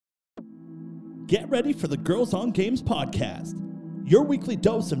get ready for the Girls on Games podcast, your weekly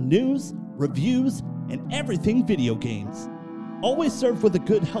dose of news, reviews, and everything video games. Always served with a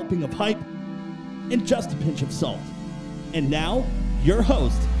good helping of hype and just a pinch of salt. And now, your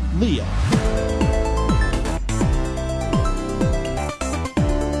host, Leah.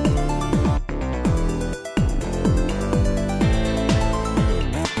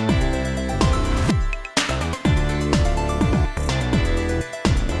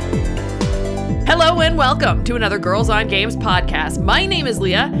 Hello and welcome to another Girls on Games podcast. My name is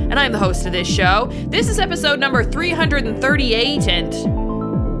Leah, and I'm the host of this show. This is episode number 338, and,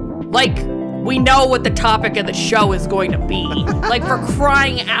 we know what the topic of the show is going to be. For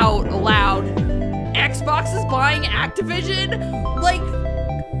crying out loud, Xbox is buying Activision?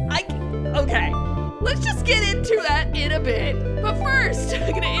 Okay, let's just get into that in a bit. But first, I'm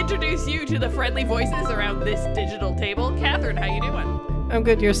going to introduce you to the friendly voices around this digital table. Catherine, how you doing? I'm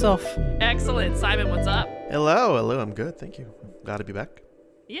good, yourself. Excellent. Simon, what's up? Hello, I'm good, thank you. Glad to be back.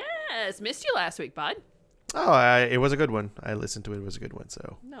 Yes, missed you last week, bud. Oh, it was a good one. I listened to it, it was a good one,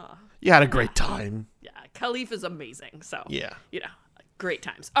 so. No. You had a great time. Yeah, Khalif is amazing, so. Yeah. Great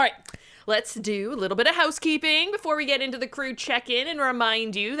times. All right, let's do a little bit of housekeeping before we get into the crew check-in and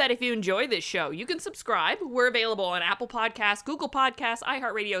remind you that if you enjoy this show, you can subscribe. We're available on Apple Podcasts, Google Podcasts,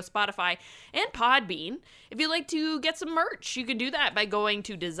 iHeartRadio, Spotify, and Podbean. If you'd like to get some merch, you can do that by going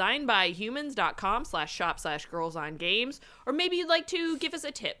to designbyhumans.com/shop/girlsongames, or maybe you'd like to give us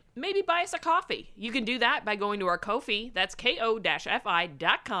a tip. Maybe buy us a coffee. You can do that by going to our Ko-fi. That's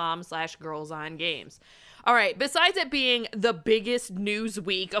ko-fi.com/girlsongames. All right, besides it being the biggest news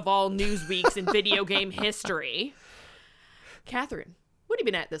week of all news weeks in video game history, Catherine, what have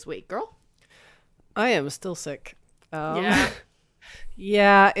you been at this week, girl? I am still sick. Yeah.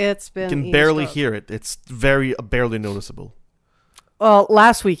 Yeah, it's been... You can barely hear it. It's very barely noticeable. Well,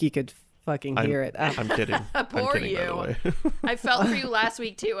 last week you could fucking hear it. I'm kidding. Poor I'm kidding, you. by the way. I felt for you last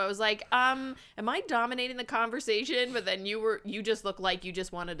week too. I was like, am I dominating the conversation? But then you just looked like you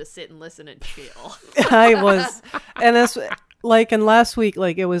just wanted to sit and listen and chill. I was, and it's and last week,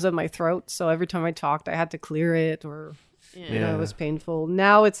 it was in my throat, so every time I talked, I had to clear it, or it was painful.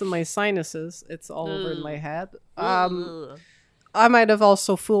 Now it's in my sinuses. It's all over in my head. I might have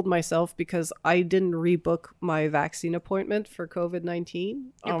also fooled myself because I didn't rebook my vaccine appointment for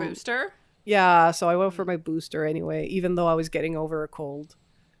COVID-19. Your booster? Yeah, so I went for my booster anyway, even though I was getting over a cold.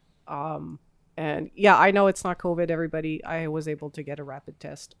 And yeah, I know it's not COVID, everybody. I was able to get a rapid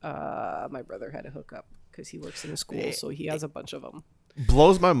test. My brother had a hookup because he works in a school, so he has a bunch of them.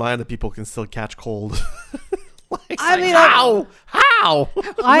 Blows my mind that people can still catch cold. How?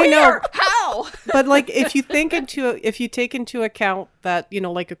 I know how, but if you take into account that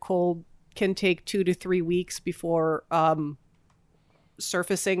a cold can take 2 to 3 weeks before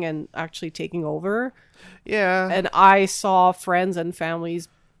surfacing and actually taking over. Yeah. And I saw friends and families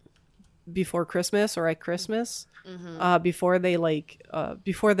before Christmas or at Christmas, before they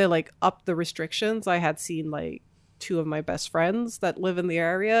upped the restrictions. I had seen 2 of my best friends that live in the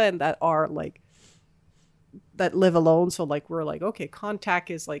area and that are that live alone. So we're okay, contact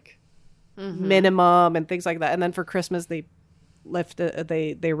is minimum and things like that. And then for Christmas they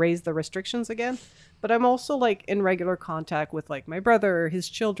they raised the restrictions again. But I'm also in regular contact with my brother, his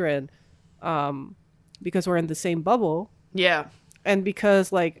children, because we're in the same bubble. Yeah. And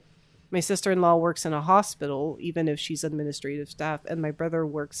because my sister-in-law works in a hospital, even if she's administrative staff, and my brother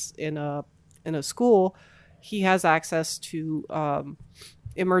works in a school, he has access to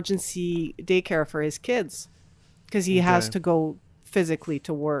emergency daycare for his kids because he has to go physically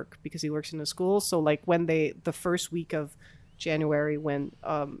to work because he works in a school. So when the first week of January, when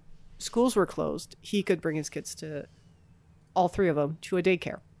schools were closed, he could bring his kids, to all 3 of them, to a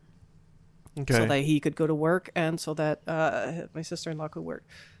daycare. Okay. So that he could go to work and so that my sister-in-law could work.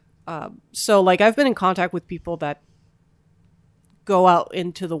 So I've been in contact with people that go out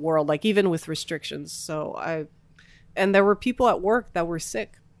into the world, even with restrictions. So and there were people at work that were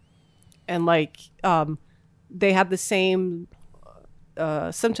sick, and they had the same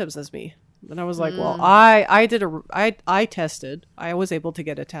symptoms as me. And I was like, well, I tested. I was able to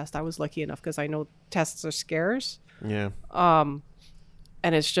get a test. I was lucky enough because I know tests are scarce. Yeah. And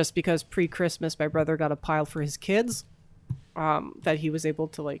it's just because pre-Christmas my brother got a pile for his kids, that he was able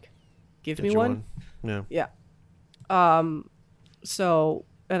to give me one. Yeah. Yeah. So,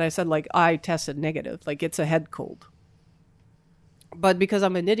 and I said I tested negative. It's a head cold. But because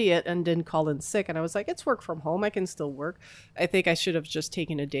I'm an idiot and didn't call in sick, and I was like, it's work from home, I can still work. I think I should have just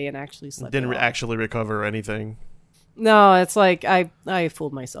taken a day and actually slept. Didn't actually recover or anything. No, it's I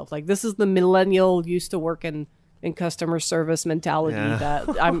fooled myself. This is the millennial used to work in in customer service mentality that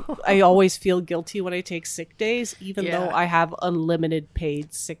I always feel guilty when I take sick days, even though I have unlimited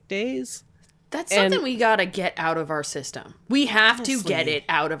paid sick days. That's something we got to get out of our system. We have to get it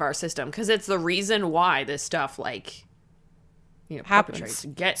out of our system because it's the reason why this stuff happens.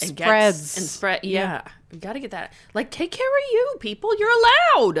 Spread. Yeah. We got to get that. Like, take care of you, people. You're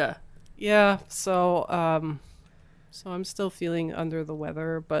allowed. Yeah. So I'm still feeling under the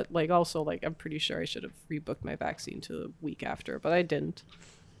weather, but also I'm pretty sure I should have rebooked my vaccine to the week after, but I didn't.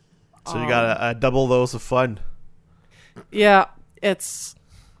 So you got a double dose of fun. Yeah, it's...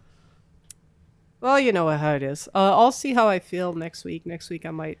 Well, you know how it is. I'll see how I feel next week. Next week I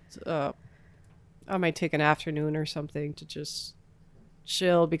might take an afternoon or something to just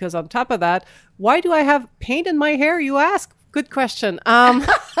chill, because on top of that, why do I have paint in my hair, you ask? Good question. Well,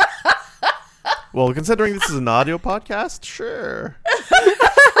 considering this is an audio podcast, sure.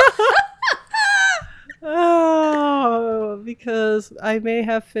 Oh, because I may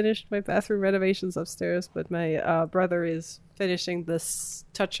have finished my bathroom renovations upstairs, but my brother is finishing this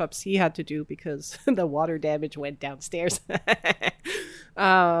touch-ups he had to do because the water damage went downstairs.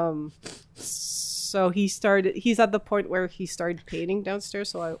 So he's at the point where he started painting downstairs,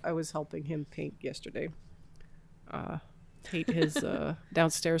 so I was helping him paint yesterday. Paint his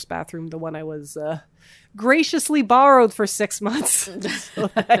downstairs bathroom, the one I was graciously borrowed for 6 months so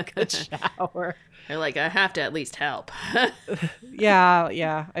that I could shower. You're like, I have to at least help.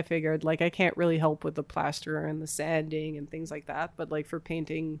 Yeah, I figured I can't really help with the plaster and the sanding and things like that, but for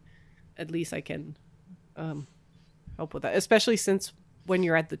painting, at least I can help with that, especially since when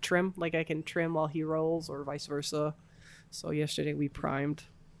you're at the trim, I can trim while he rolls or vice versa. So yesterday we primed,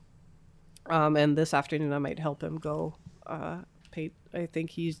 and this afternoon I might help him go paint. I think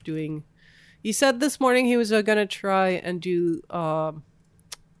he said this morning he was gonna try and do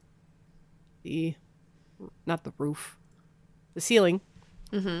not the roof, the ceiling.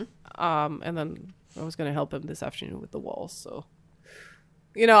 And then I was gonna help him this afternoon with the walls. So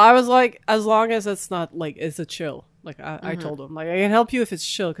I was like, as long as it's not it's a chill, I told him I can help you if it's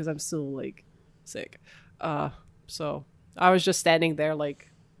chill because I'm still sick. So I was just standing there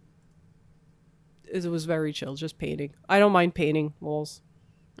it was very chill, just painting. I don't mind painting walls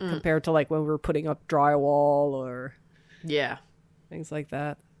compared to when we were putting up drywall or things like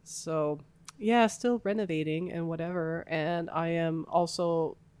that. So yeah, still renovating and whatever. And I am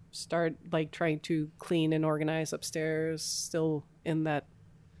also trying to clean and organize upstairs, still in that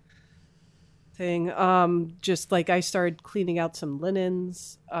thing. Just I started cleaning out some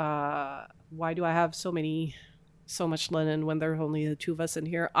linens. Why do I have so much linen when there are only the two of us in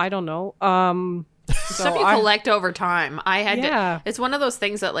here? I don't know. Stuff you collect over time. I had to, it's one of those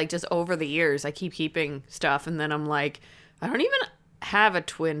things that just over the years I keep keeping stuff, and then I'm like, I don't even have a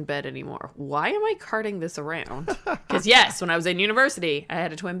twin bed anymore. Why am I carting this around? Because yes, when I was in university I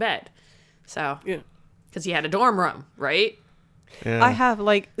had a twin bed, so because you had a dorm room, right? I have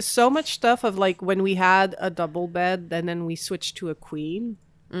so much stuff of when we had a double bed and then we switched to a queen.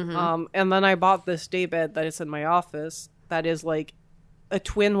 And then I bought this day bed that is in my office that is a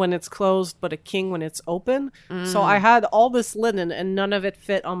twin when it's closed but a king when it's open. So I had all this linen and none of it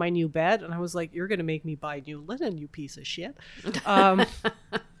fit on my new bed, and I was like, you're gonna make me buy new linen, you piece of shit.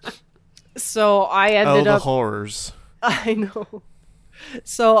 So I ended up horrors. I know.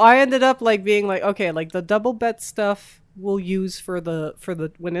 So I ended up being okay, the double bed stuff we'll use for the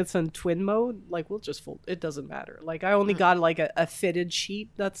when it's in twin mode, we'll just fold, it doesn't matter. I only got a fitted sheet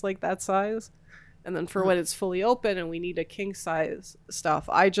that's that size. And then for when it's fully open and we need a king size stuff,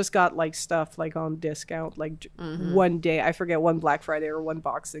 I just got stuff on discount. One day, I forget, one Black Friday or one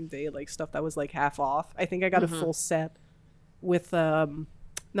Boxing Day, stuff that was half off. I think I got a full set with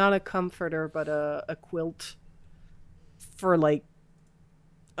not a comforter but a quilt for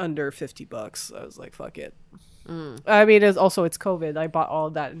under $50. I was like, fuck it. I mean, it's COVID. I bought all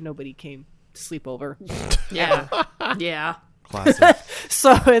of that and nobody came to sleep over. Yeah. Classic.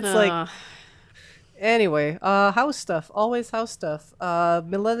 So it's anyway, house stuff. Always house stuff.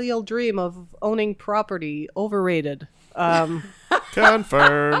 Millennial dream of owning property. Overrated. Confirm.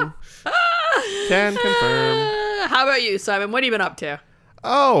 Can confirm. How about you, Simon? What have you been up to?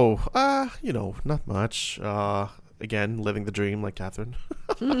 Oh, not much. Again, living the dream like Catherine.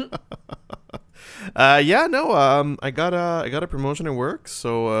 I got a promotion at work,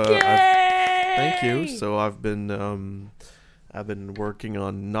 so thank you. So I've been working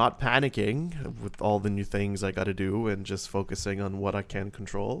on not panicking with all the new things I got to do and just focusing on what I can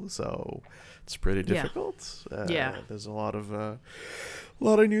control. So it's pretty difficult. There's a lot of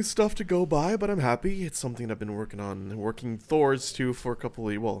new stuff to go by, but I'm happy. It's something I've been working towards for a couple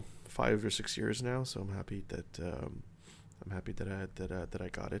of 5 or 6 years now, so I'm happy that I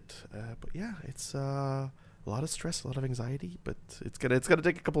got it. But yeah, it's a lot of stress, a lot of anxiety, but it's gonna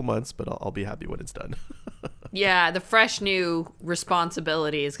take a couple months, but I'll be happy when it's done. Yeah, the fresh new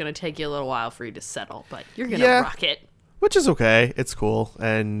responsibility is gonna take you a little while for you to settle, but you're gonna rock it. Which is okay. It's cool.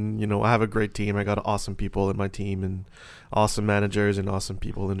 And, I have a great team. I got awesome people in my team and awesome managers and awesome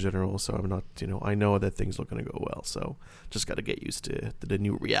people in general. So I'm not, I know that things are going to go well. So just got to get used to the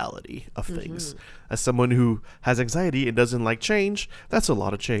new reality of things. As someone who has anxiety and doesn't like change, that's a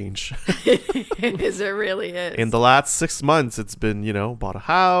lot of change. It really is. In the last 6 months, it's been, bought a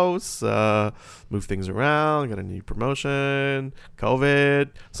house, moved things around, got a new promotion, COVID,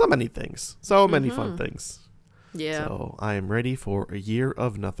 so many things. So many fun things. Yeah. So I am ready for a year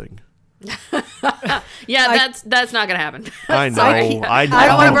of nothing. Yeah, that's not gonna happen. I know. I know. I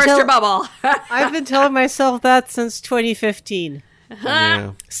don't want to burst your bubble. I've been telling myself that since 2015.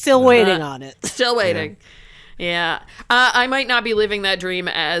 Yeah. Still waiting on it. Still waiting. Yeah. I might not be living that dream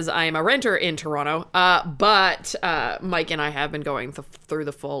as I am a renter in Toronto, but Mike and I have been going through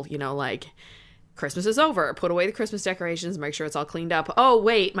the full, Christmas is over. Put away the Christmas decorations. Make sure it's all cleaned up. Oh,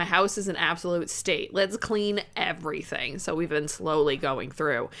 wait, my house is in absolute state. Let's clean everything. So we've been slowly going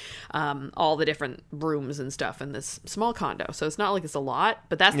through all the different rooms and stuff in this small condo. So it's not like it's a lot,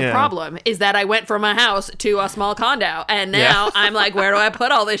 but that's the problem, is that I went from a house to a small condo. And now I'm like, where do I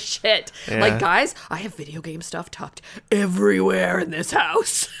put all this shit? Yeah. Like, guys, I have video game stuff tucked everywhere in this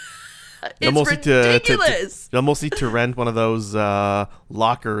house. It's ridiculous. You almost need to rent one of those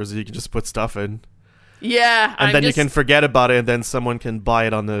lockers you can just put stuff in. Yeah. And then you can forget about it, and then someone can buy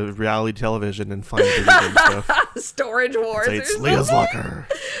it on the reality television and find video game stuff. Storage Wars. It's Leah's locker.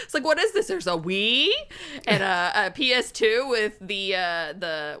 It's like, what is this? There's a Wii and a PS2 with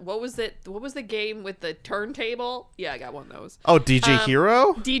the what was it? What was the game with the turntable? Yeah, I got one of those. Oh, DJ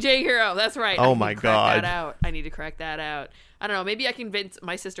Hero? DJ Hero, that's right. Oh my God. I need to crack that out. I don't know. Maybe I can convince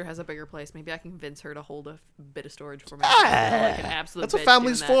my sister has a bigger place. Maybe I can convince her to hold a bit of storage for me. Like an absolute That's what bitch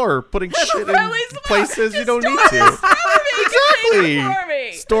family's doing that. for. Putting shit in places you don't need to.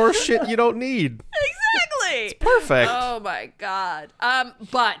 Exactly. Store shit you don't need. Exactly. It's perfect. Oh my God.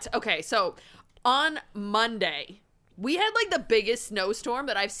 But okay, so on Monday, we had like the biggest snowstorm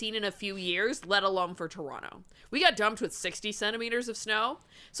that I've seen in a few years, let alone for Toronto. We got dumped with 60 centimeters of snow.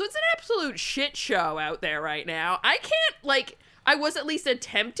 So it's an absolute shit show out there right now. I can't, I was at least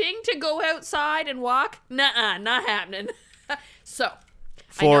attempting to go outside and walk. Nuh-uh, not happening. So,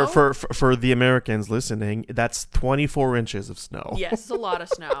 For the Americans listening, that's 24 inches of snow. Yes, it's a lot of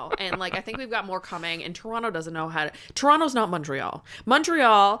snow. And I think we've got more coming, and Toronto doesn't know how to. Toronto's not Montreal.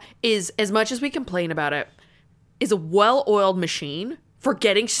 Montreal is, as much as we complain about it, is a well-oiled machine for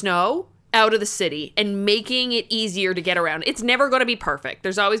getting snow out of the city and making it easier to get around. It's never going to be perfect.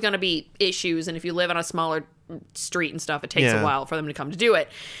 There's always going to be issues, and if you live on a smaller street and stuff, it takes a while for them to come to do it.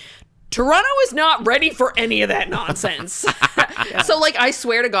 Toronto is not ready for any of that nonsense. So, I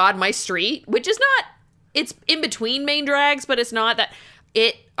swear to God, my street, which is not, it's in between main drags, but it's not that,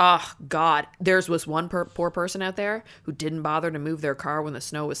 oh God, there was one poor person out there who didn't bother to move their car when the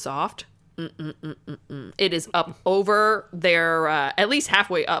snow was soft. It is up over their, at least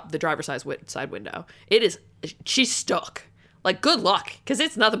halfway up the driver's side window. She's stuck. Good luck, because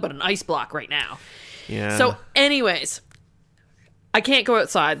it's nothing but an ice block right now. Yeah. So anyways, I can't go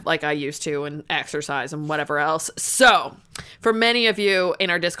outside like I used to and exercise and whatever else. So for many of you in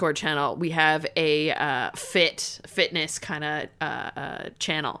our Discord channel, we have a fitness kind of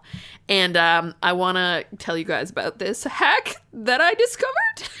channel. And I want to tell you guys about this hack that I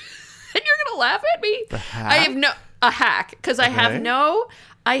discovered. And you're gonna laugh at me. The hack? I have a hack because I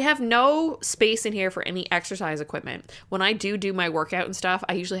have no space in here for any exercise equipment. When I do my workout and stuff,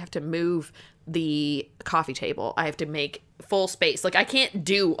 I usually have to move the coffee table. I have to make full space. I can't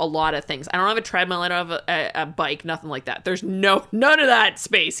do a lot of things. I don't have a treadmill. I don't have a bike. Nothing like that. There's none of that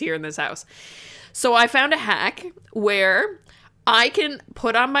space here in this house. So I found a hack where I can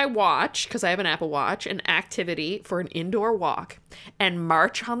put on my watch, because I have an Apple Watch, an activity for an indoor walk, and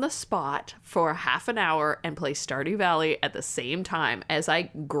march on the spot for half an hour and play Stardew Valley at the same time as I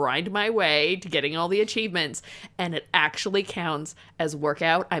grind my way to getting all the achievements. And it actually counts as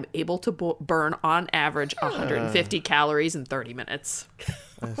workout. I'm able to burn, on average, 150 calories in 30 minutes.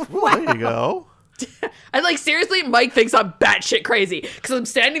 Well, there you go. I seriously, Mike thinks I'm batshit crazy because I'm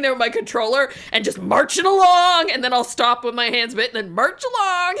standing there with my controller and just marching along, and then I'll stop with my hands bit and then march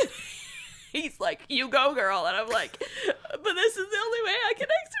along. He's like, "You go, girl," and I'm like, "But this is the only way I can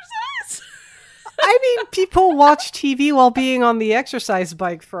exercise." I mean, people watch TV while being on the exercise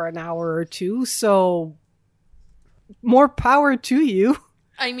bike for an hour or two, so more power to you.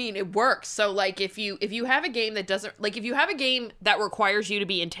 I mean, it works. So, like, if you have a game that doesn't, like, if you have a game that requires you to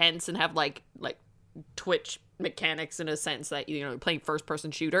be intense and have like Twitch mechanics in a sense that, you know, playing first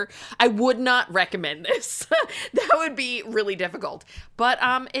person shooter, I would not recommend this. That would be really difficult. But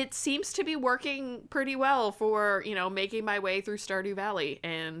it seems to be working pretty well for, you know, making my way through Stardew Valley.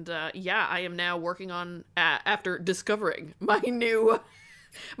 And yeah, I am now working on, after discovering my new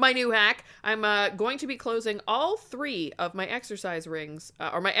hack, I'm going to be closing all 3 of my exercise rings,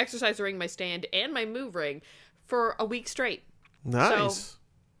 or my exercise ring, my stand, and my move ring for a week straight. Nice. So,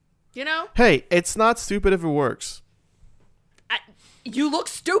 you know? Hey, it's not stupid if it works. You look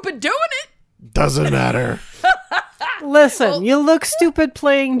stupid doing it. Doesn't matter. Listen, you look stupid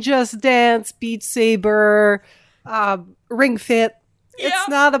playing Just Dance, Beat Saber, Ring Fit. Yeah. It's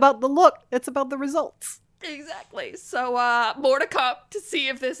not about the look. It's about the results. Exactly. So, more to come to see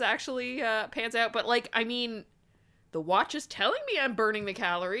if this actually pans out. But, like, I mean, the watch is telling me I'm burning the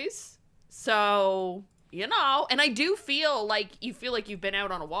calories. So, you know, and I do feel like you've been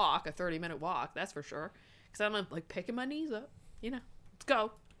out on a walk, a 30-minute walk, that's for sure. Because I'm, like, picking my knees up. You know, let's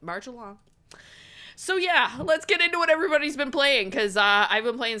go. March along. So, yeah, let's get into what everybody's been playing. Because I've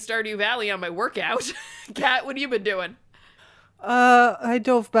been playing Stardew Valley on my workout. Kat, what have you been doing? I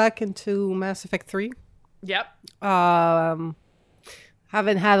dove back into Mass Effect 3. Yep.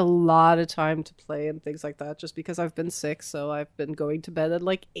 Haven't had a lot of time to play and things like that just because I've been sick, so I've been going to bed at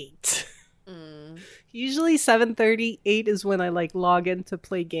like 8. Usually 7:30, 8 is when I like log in to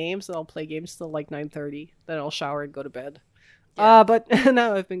play games, and I'll play games till like 9:30. Then I'll shower and go to bed. Yeah. But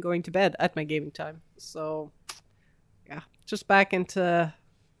now I've been going to bed at my gaming time. So yeah, just back into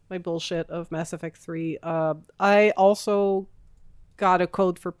my bullshit of Mass Effect 3. I also got a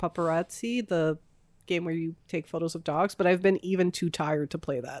code for Paparazzi, the game where you take photos of dogs, but I've been even too tired to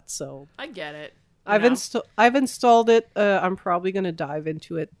play that. So I get it. I've installed it. I'm probably gonna dive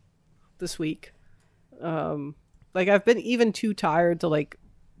into it this week. Like I've been even too tired to like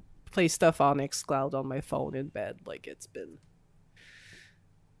play stuff on xCloud on my phone in bed. Like it's been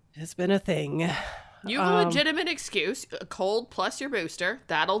a thing. You have a legitimate excuse. A cold plus your booster.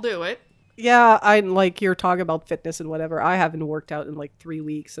 That'll do it. Yeah, I like you're talking about fitness and whatever. I haven't worked out in like 3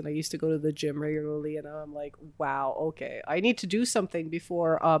 weeks, and I used to go to the gym regularly, and now I'm like, wow, okay, I need to do something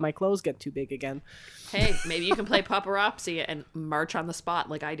before my clothes get too big again. Hey, maybe you can play paparazzi and march on the spot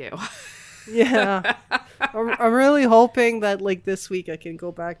like I do. Yeah, I'm really hoping that like this week I can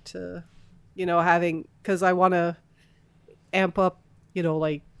go back to, you know, having, because I want to amp up, you know,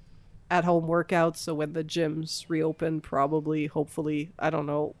 like at-home workouts, so when the gyms reopen, probably, hopefully, I don't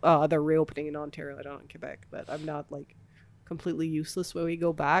know, they're reopening in Ontario, I don't know, in Quebec, but I'm not, like, completely useless when we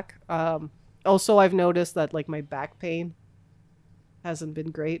go back. Also, I've noticed that, like, my back pain hasn't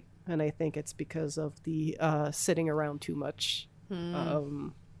been great, and I think it's because of the sitting around too much.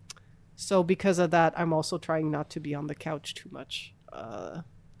 So because of that, I'm also trying not to be on the couch too much.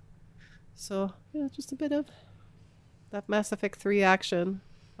 So, yeah, just a bit of that Mass Effect 3 action.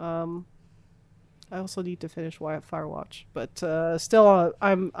 I also need to finish Firewatch, but still,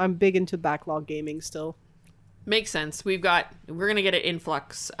 I'm big into backlog gaming still. Makes sense. We're gonna get an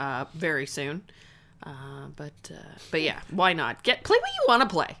influx very soon, but yeah, why not play what you want to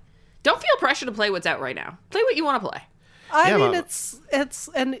play? Don't feel pressure to play what's out right now. Play what you want to play. I mean, it's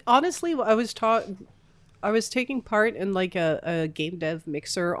and honestly, I was taking part in like a game dev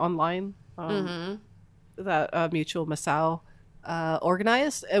mixer online that Mutual Masao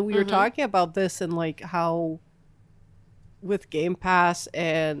organized, and we were talking about this and like how with Game Pass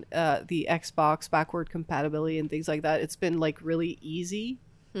and the Xbox backward compatibility and things like that, it's been like really easy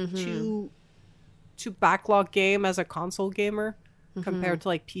to backlog game as a console gamer compared to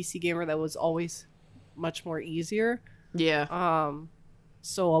like PC gamer that was always much more easier. Yeah.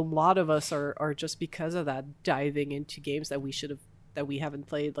 So a lot of us are just because of that diving into games that we haven't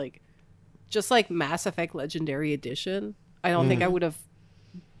played, like just like Mass Effect Legendary Edition. I don't think I would have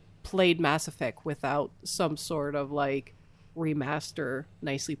played Mass Effect without some sort of like remaster,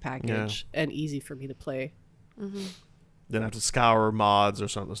 nicely packaged and easy for me to play. Then have to scour mods or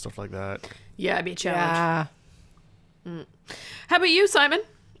something, stuff like that. Yeah, it'd be a challenge. Yeah. How about you, Simon?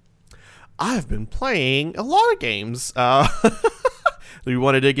 I've been playing a lot of games. Do you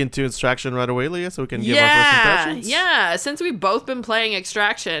want to dig into Extraction right away, Leah, so we can give our first impressions? Yeah, since we've both been playing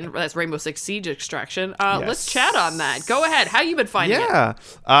Extraction, that's Rainbow Six Siege Extraction, let's chat on that. Go ahead. How you been finding it? Yeah.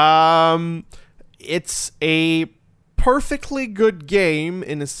 It's a perfectly good game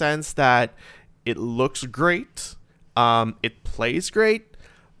in the sense that it looks great, it plays great,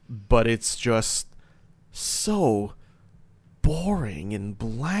 but it's just so boring and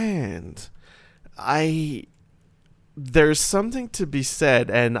bland. there's something to be said,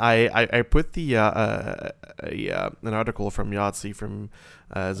 and I put the an article from Yahtzee from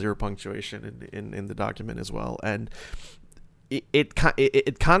Zero Punctuation in the document as well, and it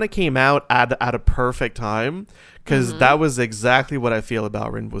kind of came out at a perfect time, because that was exactly what I feel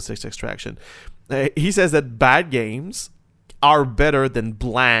about Rainbow Six Extraction. He says that bad games are better than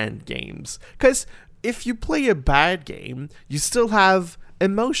bland games, because if you play a bad game, you still have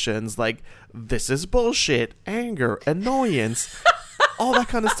emotions like this is bullshit, anger, annoyance, all that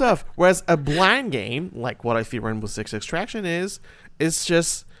kind of stuff. Whereas a bland game, like what I feel Rainbow Six Extraction is, it's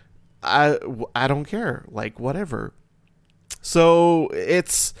just I don't care, like whatever. So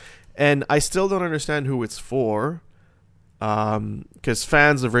and I still don't understand who it's for, because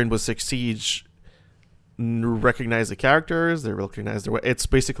fans of Rainbow Six Siege recognize the characters, they recognize their way. It's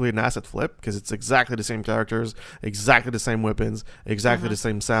basically an asset flip, because it's exactly the same characters, exactly the same weapons, exactly the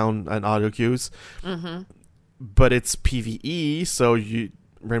same sound and audio cues, but it's PvE, so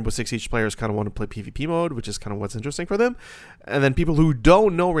Rainbow Six Siege players kind of want to play PvP mode, which is kind of what's interesting for them. And then people who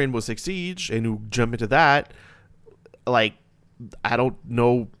don't know Rainbow Six Siege and who jump into that, like, I don't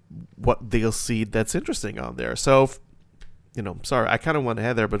know what they'll see that's interesting on there. So sorry, I kind of went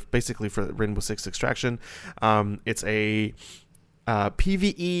ahead there, but basically for Rainbow Six Extraction, it's a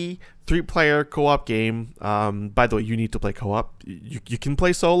PvE 3-player co-op game. By the way, you need to play co-op. You can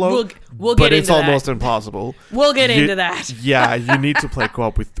play solo, we'll but get it's into almost that. impossible. We'll get into that. Yeah, you need to play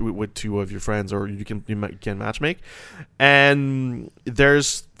co-op with two of your friends, or you can matchmake. And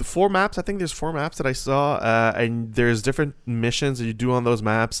there's 4 maps. I think there's 4 maps that I saw, and there's different missions that you do on those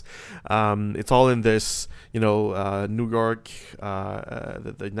maps. It's all in this, New York,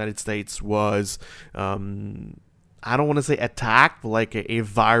 the United States was. I don't want to say attacked, like a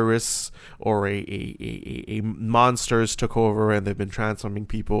virus or a monsters took over, and they've been transforming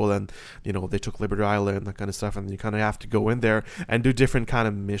people, and they took Liberty Island, that kind of stuff, and you kind of have to go in there and do different kind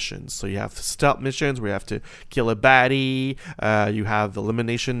of missions. So you have stealth missions where you have to kill a baddie, you have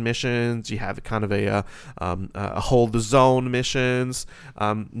elimination missions, you have kind of a hold the zone missions.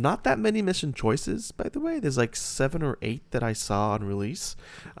 Not that many mission choices, by the way. There's like 7 or 8 that I saw on release.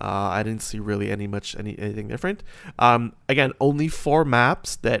 I didn't see really anything different. Again, only 4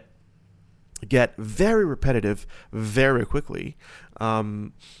 maps that get very repetitive very quickly.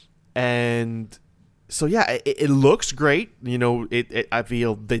 And so, yeah, it looks great. I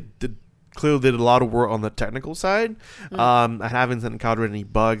feel they clearly did a lot of work on the technical side. I haven't encountered any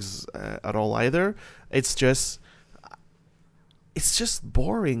bugs at all either. It's just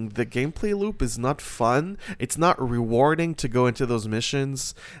boring. The gameplay loop is not fun. It's not rewarding to go into those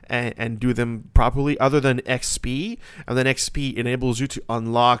missions and do them properly, other than XP. And then XP enables you to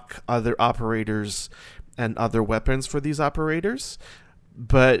unlock other operators and other weapons for these operators.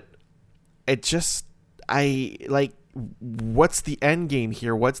 But it just, what's the end game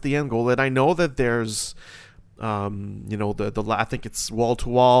here? What's the end goal? And I know that there's I think it's wall to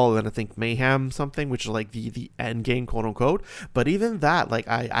wall, and I think mayhem something, which is like the end game, quote unquote. But even that, like,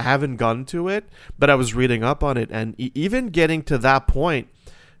 I haven't gone to it, but I was reading up on it, and even getting to that point,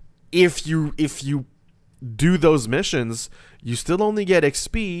 if you do those missions, you still only get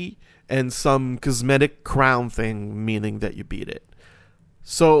XP and some cosmetic crown thing, meaning that you beat it.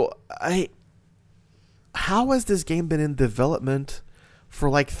 So how has this game been in development for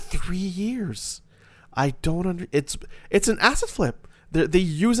like 3 years? I don't it's an asset flip. They're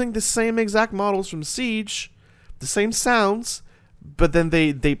using the same exact models from Siege, the same sounds, but then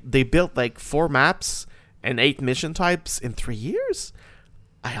they built like 4 maps and 8 mission types in 3 years.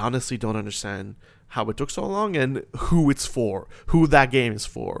 I honestly don't understand how it took so long and who it's for, who that game is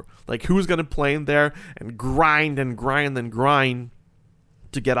for. Like, who's gonna play in there and grind and grind and grind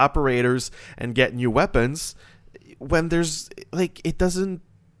to get operators and get new weapons when there's it doesn't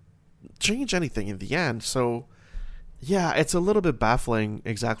change anything in the end. So yeah, it's a little bit baffling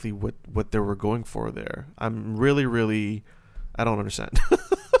exactly what they were going for there. I'm really I don't understand.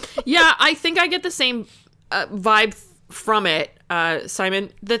 Yeah, I think I get the same vibe from it,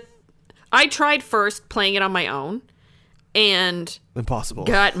 Simon. I tried first playing it on my own and impossible.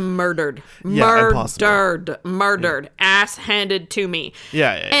 Got murdered. Yeah, murdered. Ass handed to me.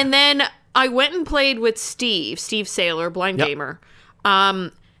 Yeah. And then I went and played with Steve Saylor, Blind Gamer.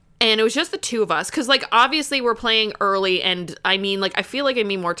 And it was just the 2 of us, because, like, obviously we're playing early, and I mean, like, I feel like I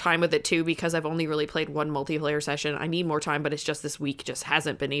need more time with it, too, because I've only really played 1 multiplayer session. I need more time, but it's just this week just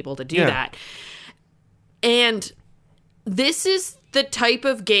hasn't been able to do that. And this is the type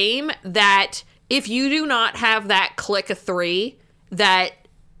of game that if you do not have that click of 3 that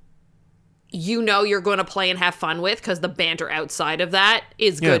you're going to play and have fun with, because the banter outside of that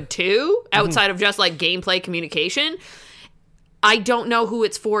is good too, outside of just like gameplay communication. I don't know who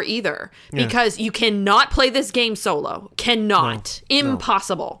it's for either, because you cannot play this game solo. Cannot. No.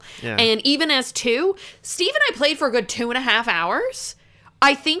 Impossible. No. Yeah. And even as two, Steve and I played for a good 2.5 hours.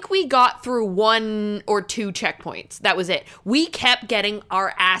 I think we got through 1 or 2 checkpoints. That was it. We kept getting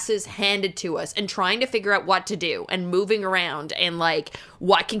our asses handed to us and trying to figure out what to do and moving around and like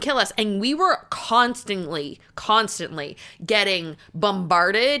what can kill us. And we were constantly getting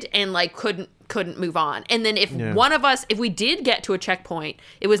bombarded and like couldn't move on. And then if one of us, if we did get to a checkpoint,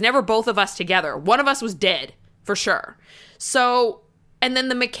 it was never both of us together. One of us was dead for sure. So, and then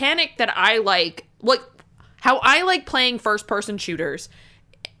the mechanic that I like how I like playing first person shooters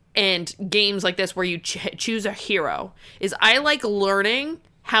and games like this where you choose a hero is I like learning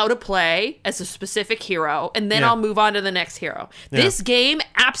how to play as a specific hero, and then I'll move on to the next hero. This game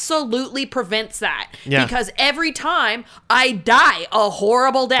absolutely prevents that, because every time I die a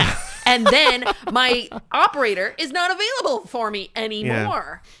horrible death, and then my operator is not available for me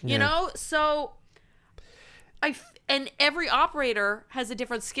anymore. You know? So and every operator has a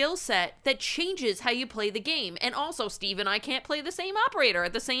different skill set that changes how you play the game. And also, Steve and I can't play the same operator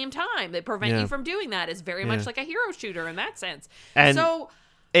at the same time. They prevent you from doing that. It's very much like a hero shooter in that sense. And so,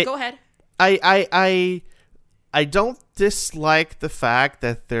 go ahead. I don't dislike the fact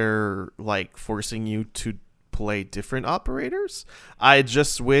that they're like forcing you to play different operators. I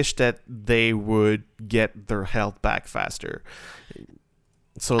just wish that they would get their health back faster.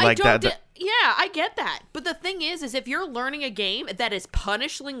 So like yeah, I get that. But the thing is if you're learning a game that is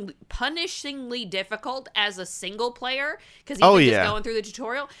punishingly difficult as a single player, because you're just going through the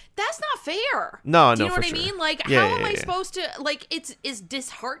tutorial, that's not fair. No, Do you no, know what for I mean? sure. Like, how am I supposed to, like, it's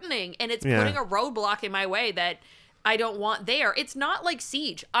disheartening, and it's putting a roadblock in my way that I don't want there. It's not like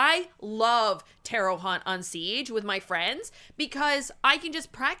Siege. I love Tarot Hunt on Siege with my friends because I can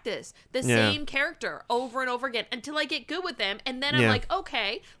just practice the same character over and over again until I get good with them. And then I'm like,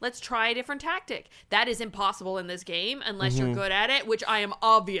 okay, let's try a different tactic. That is impossible in this game unless you're good at it, which I am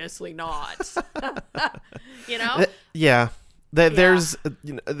obviously not. You know? Yeah. There's,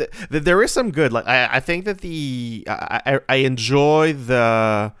 there is some good. Like I think that I enjoy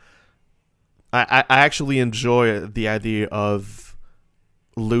the. I actually enjoy the idea of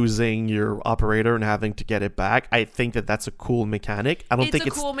losing your operator and having to get it back. I think that that's a cool mechanic. I don't think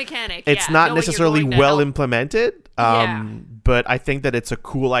it's a cool mechanic. It's not necessarily well implemented, but I think that it's a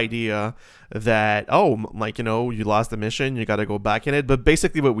cool idea that, you lost the mission, you got to go back in it. But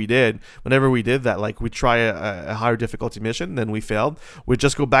basically what we did, whenever we did that, like we try a higher difficulty mission, then we failed. We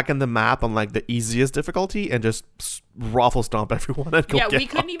just go back in the map on like the easiest difficulty and just raffle stomp everyone and go we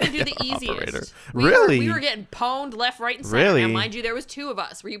couldn't even do the easiest. Really? We were getting pwned left, right, and center. Really? Now, mind you, there was 2 of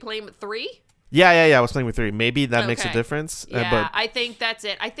us. Were you playing with 3? Yeah. I was playing with 3. Maybe that makes a difference. Yeah, I think that's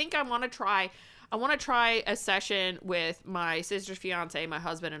it. I think I want to try a session with my sister's fiance, my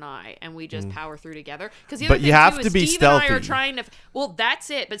husband, and I, and we just power through together. But you have to be stealthy. Steve and I are trying to. Well, that's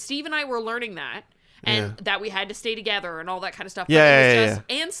it. But Steve and I were learning that. And that we had to stay together and all that kind of stuff.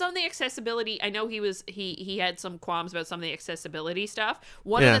 And some of the accessibility, I know he had some qualms about some of the accessibility stuff.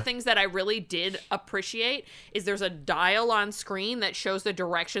 One of the things that I really did appreciate is there's a dial on screen that shows the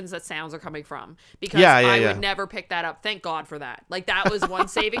directions that sounds are coming from. Because I would never pick that up. Thank God for that. Like, that was one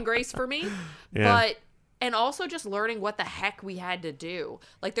saving grace for me. But... And also just learning what the heck we had to do.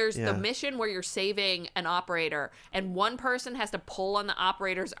 Like, there's the mission where you're saving an operator, and one person has to pull on the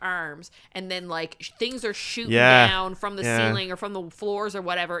operator's arms, and then, like, things are shooting down from the ceiling or from the floors or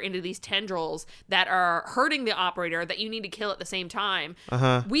whatever into these tendrils that are hurting the operator that you need to kill at the same time.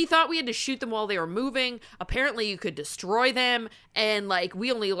 We thought we had to shoot them while they were moving. Apparently, you could destroy them, and, like,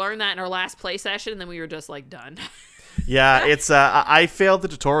 we only learned that in our last play session, and then we were just, like, done. Yeah, it's I failed the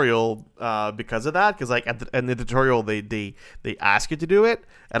tutorial because of that, because like in the tutorial they ask you to do it,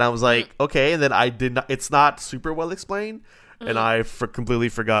 and I was like, okay, and then I did not. It's not super well explained, and I completely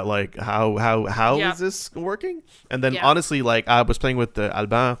forgot like how is this working? And then honestly, like I was playing with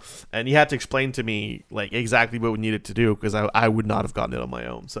Alban, and he had to explain to me like exactly what we needed to do, because I would not have gotten it on my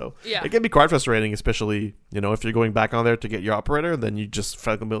own. So it can be quite frustrating, especially if you're going back on there to get your operator, then you just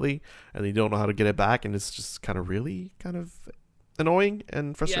fail completely and you don't know how to get it back, and it's just kind of annoying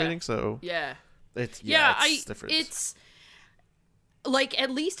and frustrating. So it's different. It's like,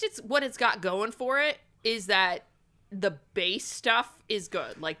 at least it's what it's got going for it is that the base stuff is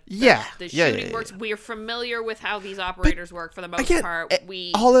good. Like the shooting works. We are familiar with how these operators work for the most part.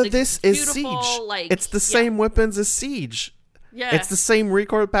 All of this is Siege. Like, it's the same weapons as Siege. Yeah, it's the same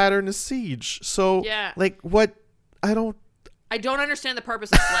recoil pattern as Siege. So like, what? I I don't understand the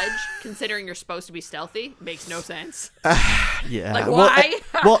purpose of sledge, considering you're supposed to be stealthy. Makes no sense. Yeah. Like, why?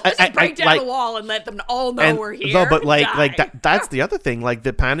 Just break down like, the wall and let them all know we're here. No, but that's the other thing. Like,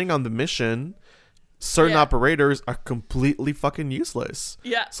 depending on the mission, certain operators are completely fucking useless.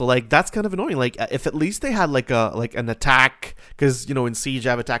 Yeah. So like that's kind of annoying. Like if at least they had like an attack, because you know in Siege you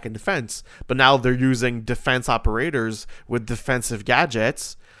have attack and defense, but now they're using defense operators with defensive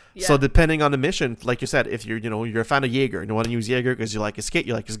gadgets. Yeah. So depending on the mission, like you said, if you're a fan of Jaeger and you want to use Jaeger because you like his kit,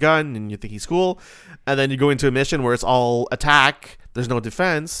 you like his gun, and you think he's cool, and then you go into a mission where it's all attack, there's no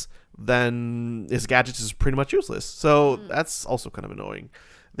defense, then his gadgets is pretty much useless. So that's also kind of annoying.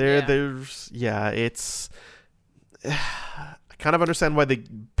 It's I kind of understand why they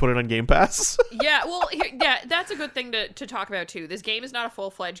put it on Game Pass. That's a good thing to talk about too. This game is not a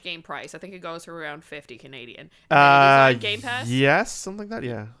full-fledged game price. I think it goes for around 50 Canadian. And it is on Game Pass. Yes, something like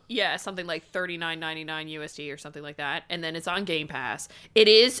that. Yeah, something like $39.99 USD or something like that. And then it's on Game Pass. It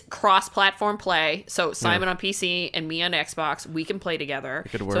is cross-platform play, so Simon on PC and me on Xbox, we can play together. It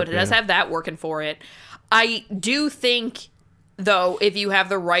could work, so it does have that working for it. I do think, though, if you have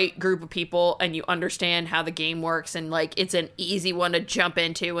the right group of people and you understand how the game works and like it's an easy one to jump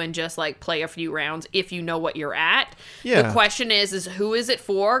into and just like play a few rounds if you know what you're at. The question is who is it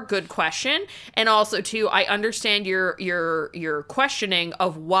for? Good question. And also too, I understand your questioning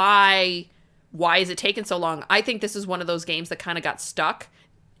of why is it taking so long. I think this is one of those games that kind of got stuck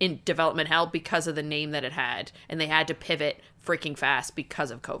in development hell because of the name that it had, and they had to pivot freaking fast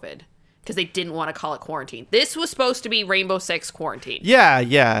because of COVID. Because they didn't want to call it Quarantine. This was supposed to be Rainbow Six Quarantine.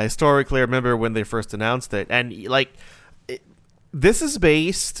 Yeah. Historically, I remember when they first announced it. And, this is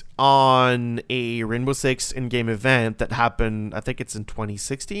based on a Rainbow Six in-game event that happened, I think it's in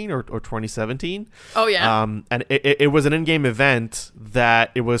 2016 or 2017. Oh, yeah. And it was an in-game event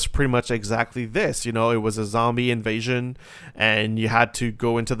that it was pretty much exactly this. It was a zombie invasion, and you had to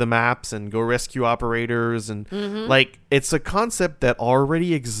go into the maps and go rescue operators. And, it's a concept that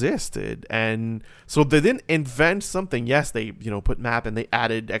already existed. And so they didn't invent something. Yes, they, put map and they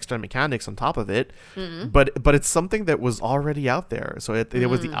added extra mechanics on top of it. But it's something that was already out there. So it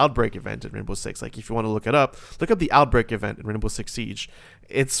was the Outbreak event in Rainbow Six. Like if you want to look it up, look up the Outbreak event in Rainbow Six Siege.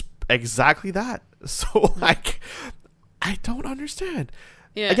 It's exactly that. So like, I don't understand.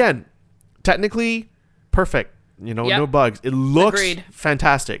 Yeah. Again, technically perfect. No bugs. It looks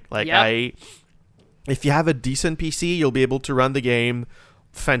fantastic. Like if you have a decent PC, you'll be able to run the game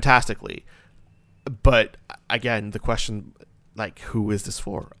fantastically. But again, the question, like, who is this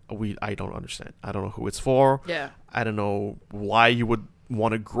for? I don't understand. I don't know who it's for. Yeah. I don't know why you would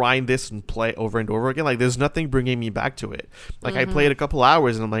want to grind this and play over and over again. Like, there's nothing bringing me back to it. Like, I played a couple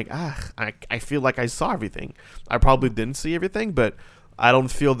hours and I'm like, I feel like I saw everything. I probably didn't see everything, but I don't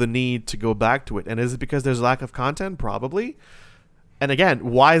feel the need to go back to it. And is it because there's lack of content? Probably. And again,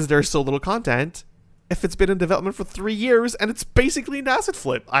 why is there so little content if it's been in development for 3 years and it's basically an asset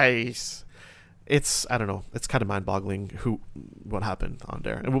flip? I don't know. It's kind of mind-boggling what happened on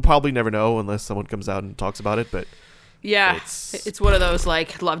there. And we'll probably never know unless someone comes out and talks about it, but yeah, it's one of those,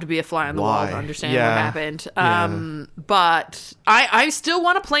 like, love to be a fly on the wall to understand what happened. But I still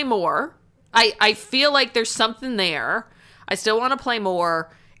want to play more. I feel like there's something there. I still want to play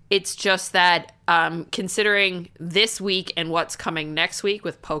more. It's just that considering this week and what's coming next week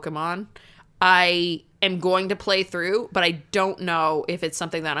with Pokemon, I am going to play through, but I don't know if it's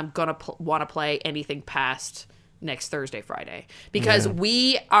something that I'm going to want to play anything past next Thursday, Friday. Because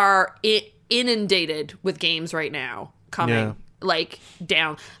we are inundated with games right now coming, like,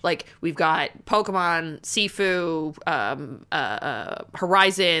 down. Like, we've got Pokemon, Sifu,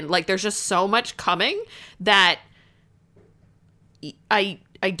 Horizon. Like, there's just so much coming that I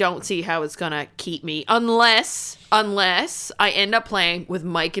don't see how it's gonna keep me unless I end up playing with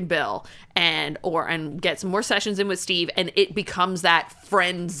Mike and Bill and get some more sessions in with Steve, and it becomes that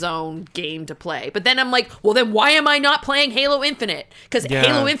friend zone game to play. But then I'm like, well, then why am I not playing Halo Infinite? Because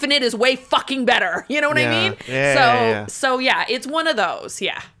Halo Infinite is way fucking better. You know what I mean? So it's one of those.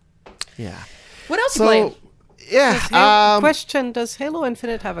 Yeah. What else you playing? Question: does Halo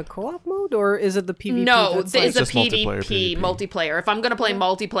Infinite have a co-op mode, or is it the PvP? No, it's like a PvP multiplayer. If I'm gonna play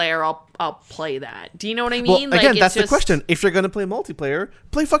multiplayer, I'll play that. Do you know what I mean? Well, again, that's the question. If you're gonna play multiplayer,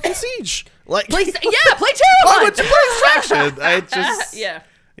 play fucking Siege. Like, play Terraform. Why would you play Extraction?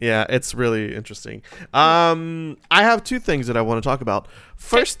 Yeah, it's really interesting. I have two things that I want to talk about.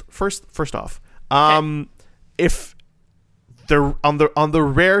 First off, if on the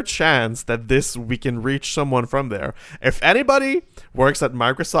rare chance that we can reach someone from there, if anybody works at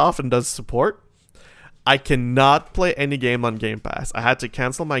Microsoft and does support, I cannot play any game on Game Pass. I had to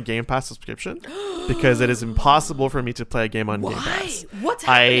cancel my Game Pass subscription because it is impossible for me to play a game on Game Pass. What's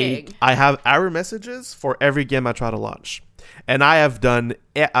happening? I have error messages for every game I try to launch. And I've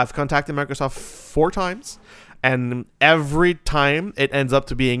contacted Microsoft 4 times, and every time it ends up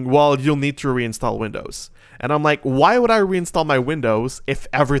to being, well, you'll need to reinstall Windows. And I'm like, why would I reinstall my Windows if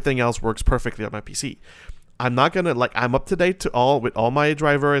everything else works perfectly on my PC? I'm not gonna, I'm up to date with all my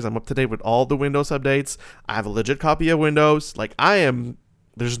drivers. I'm up to date with all the Windows updates. I have a legit copy of Windows.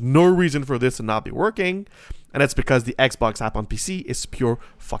 There's no reason for this to not be working. And it's because the Xbox app on PC is pure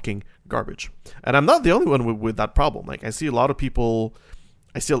fucking garbage. And I'm not the only one with that problem. I see a lot of people,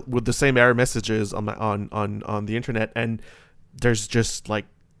 with the same error messages on the internet, and there's just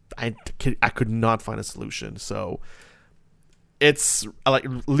I could not find a solution. So it's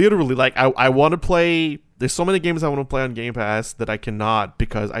literally I want to play. There's so many games I want to play on Game Pass that I cannot,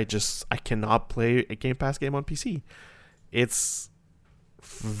 because I cannot play a Game Pass game on PC. It's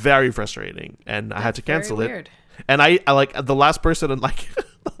very frustrating, and I had to cancel it. And I the last person that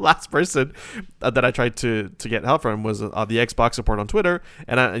I tried to get help from was the Xbox support on Twitter,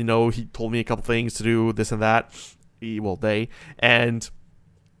 and he told me a couple things to do, this and that. And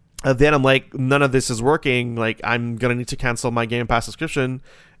then I'm like, none of this is working. I'm gonna need to cancel my Game Pass subscription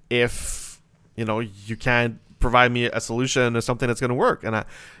if you can't provide me a solution or something that's gonna work. And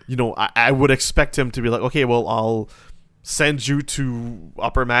I would expect him to be like, okay, well, I'll send you to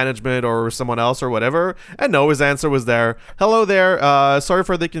upper management or someone else or whatever. And no, his answer was there. Hello there. Sorry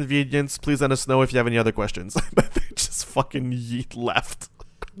for the inconvenience. Please let us know if you have any other questions. But they just fucking yeet left.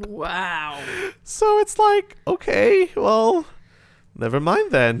 Wow. So it's like, okay, well, never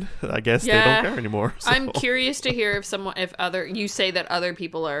mind then. I guess they don't care anymore. So. I'm curious to hear you say that other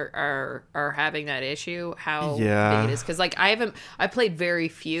people are having that issue, how big it is. Because I played very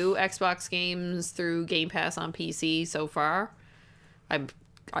few Xbox games through Game Pass on PC so far.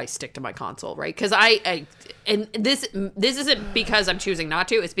 I stick to my console, right? Because and this isn't because I'm choosing not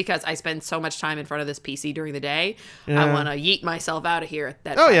to. It's because I spend so much time in front of this PC during the day. Yeah. I want to yeet myself out of here at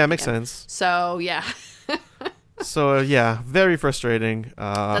that. Oh yeah, makes sense. So yeah. So yeah, very frustrating.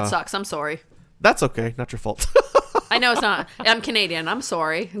 That sucks. I'm sorry. That's okay. Not your fault. I know it's not. I'm Canadian. I'm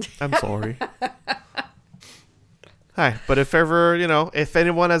sorry. I'm sorry. Hi, but if ever, if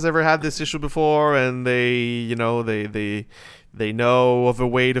anyone has ever had this issue before and they know of a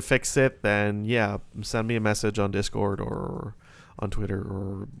way to fix it, then yeah, send me a message on Discord or on Twitter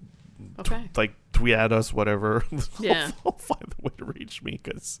or tweet at us, whatever. Yeah. I'll find the way to reach me,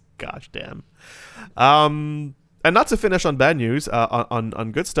 because gosh damn. And not to finish on bad news,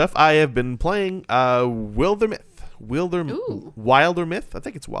 on good stuff, I have been playing Wilder Myth. Wilder Myth? I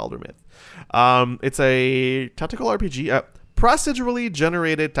think it's Wilder Myth. It's a tactical RPG, procedurally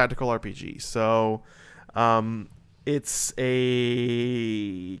generated tactical RPG. So it's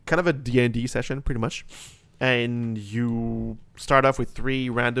a kind of a D&D session, pretty much. And you start off with 3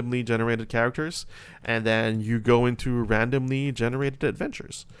 randomly generated characters, and then you go into randomly generated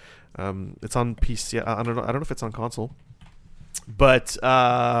adventures. It's on PC. I don't know if it's on console, but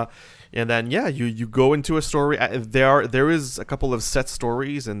and then you go into a story. There is a couple of set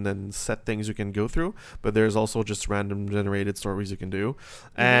stories and then set things you can go through, but there's also just random generated stories you can do.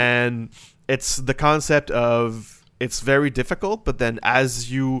 Mm-hmm. And it's the concept of, it's very difficult, but then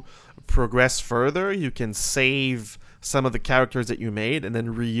as you progress further, you can save some of the characters that you made and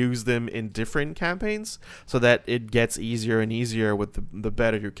then reuse them in different campaigns, so that it gets easier and easier with the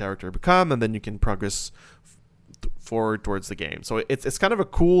better your character become, and then you can progress forward towards the game. So it's kind of a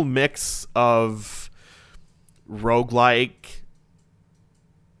cool mix of roguelike,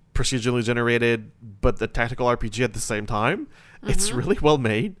 procedurally generated, but the tactical RPG at the same time. Mm-hmm. It's really well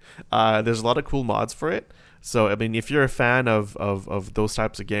made. There's a lot of cool mods for it. So, I mean, if you're a fan of those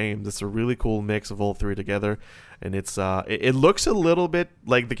types of games, it's a really cool mix of all 3 together. And it's it looks a little bit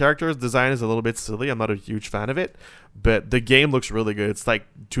like, the character's design is a little bit silly. I'm not a huge fan of it, but the game looks really good. It's like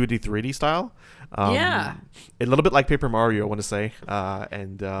 2D, 3D style. A little bit like Paper Mario, I want to say.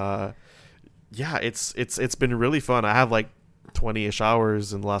 It's been really fun. I have like 20-ish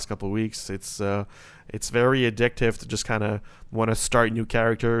hours in the last couple of weeks. It's very addictive to just kind of want to start new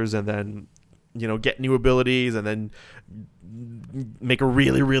characters and then, get new abilities and then make a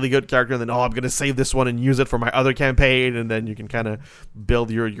really, really good character, and then, I'm going to save this one and use it for my other campaign, and then you can kind of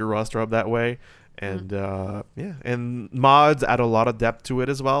build your roster up that way. And and mods add a lot of depth to it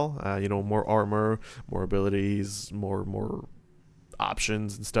as well. More armor, more abilities, more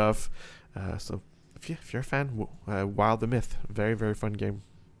options and stuff. So if you're a fan, Wild the Myth, very, very fun game.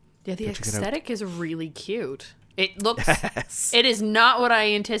 Yeah, the aesthetic is really cute. It looks. Yes. It is not what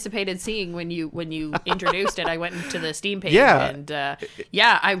I anticipated seeing when you introduced it. I went into the Steam page, and I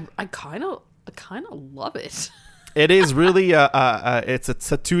kind of love it. It is really it's a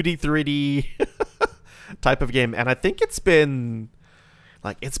 2D 3D type of game, and I think it's been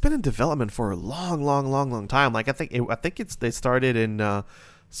in development for a long time. Like I think they started in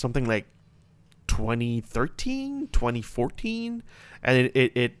something like 2013, 2014, and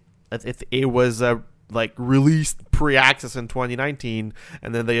it was like released pre-access in 2019,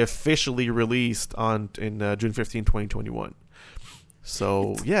 and then they officially released in June 15, 2021.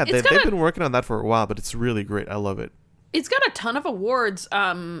 So they've been working on that for a while, but it's really great. I love it. It's got a ton of awards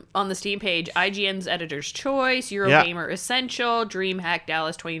on the Steam page. IGN's Editor's Choice, Eurogamer Essential, DreamHack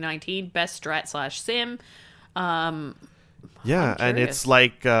Dallas 2019, Best Strat/Sim. And it's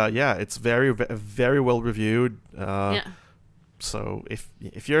like it's very very well reviewed. So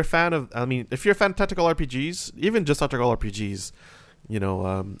if you're a fan of tactical RPGs, even just tactical RPGs, a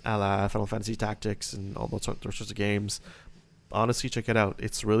la Final Fantasy Tactics and all those sorts of games, honestly check it out.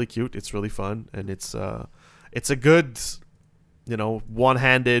 It's really cute, it's really fun, and it's a good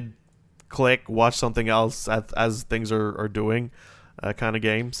one-handed click, watch something else as things are doing kind of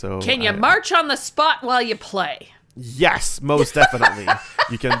game. So can you march on the spot while you play? Yes, most definitely.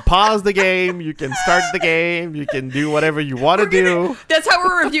 You can pause the game, you can start the game, you can do whatever you want to do. That's how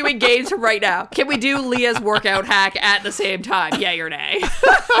we're reviewing games from right now. Can we do Leah's workout hack at the same time? Yay or nay?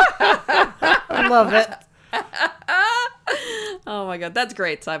 I love it. Oh my god, that's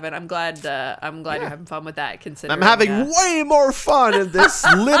great, Simon. I'm glad you're having fun with that. Considering I'm having way more fun in this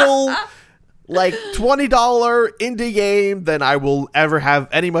little like $20 indie game than I will ever have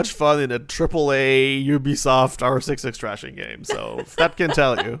any much fun in a AAA Ubisoft R6 extraction game. So if that can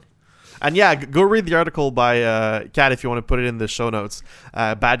tell you. And go read the article by Kat if you want to put it in the show notes.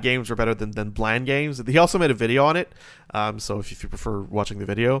 Bad games are better than bland games. He also made a video on it. So if you prefer watching the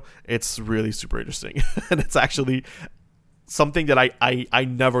video, it's really super interesting. And it's actually something that I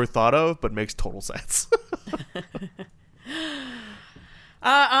never thought of, but makes total sense.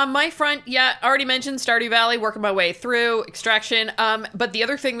 On my front, already mentioned Stardew Valley, working my way through Extraction. But the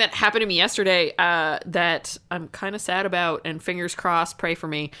other thing that happened to me yesterday that I'm kind of sad about, and fingers crossed, pray for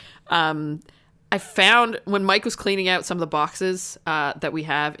me. I found when Mike was cleaning out some of the boxes that we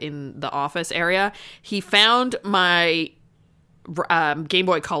have in the office area, he found my Game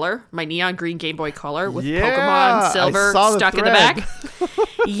Boy Color, my neon green Game Boy Color with Pokemon Silver stuck in the back.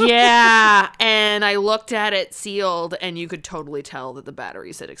 Yeah, and I looked at it sealed, and you could totally tell that the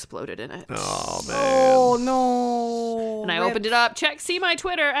batteries had exploded in it. Oh, man. Oh, no. And I opened it up. See my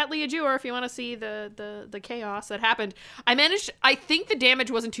Twitter, at Leah Jewer, if you want to see the chaos that happened. I think the damage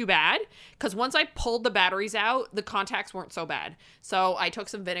wasn't too bad, because once I pulled the batteries out, the contacts weren't so bad. So I took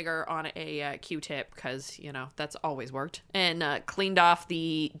some vinegar on a Q-tip, because, that's always worked, and cleaned off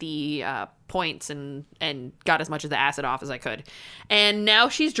the points and got as much of the acid off as I could. And now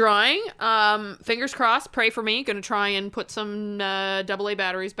she's drying. Fingers crossed, pray for me. Gonna try and put some AA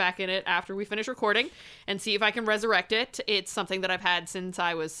batteries back in it after we finish recording and see if I can resurrect it. It's something that I've had since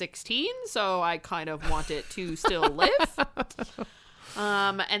I was 16, so I kind of want it to still live.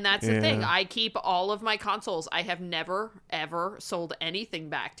 And that's the thing. I keep all of my consoles. I have never, ever sold anything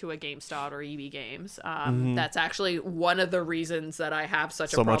back to a GameStop or EB Games. That's actually one of the reasons that I have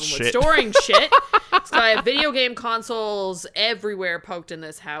such a problem with storing shit. So I have video game consoles everywhere poked in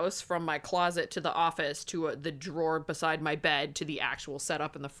this house, from my closet to the office to the drawer beside my bed to the actual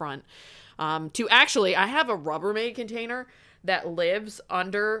setup in the front. I have a Rubbermaid container that lives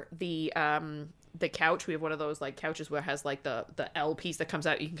under the couch. We have one of those like couches where it has like the L piece that comes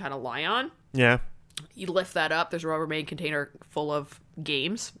out you can kind of lie on. Yeah. You lift that up, there's a Rubbermaid container full of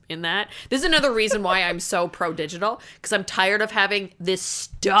games in that. This is another reason why I'm so pro digital, because I'm tired of having this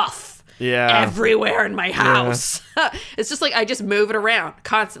stuff everywhere in my house. It's just like I just move it around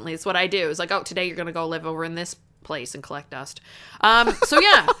constantly. It's what I do. It's like, oh, today you're gonna go live over in this place and collect dust.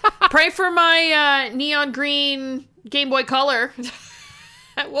 Pray for my neon green Game Boy Color.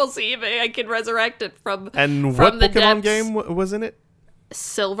 We'll see if I can resurrect it from the Pokemon depths. game was in it?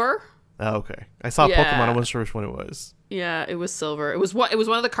 Silver. Oh, okay. I saw Pokemon. I wasn't sure which one it was. Yeah, it was Silver. It was one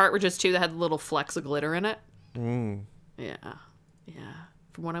of the cartridges too that had little flecks of glitter in it. Yeah.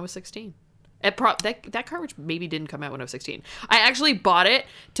 From when I was 16. That cartridge maybe didn't come out when I was 16. I actually bought it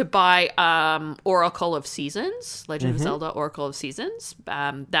to buy Oracle of Seasons, Legend of Zelda Oracle of Seasons.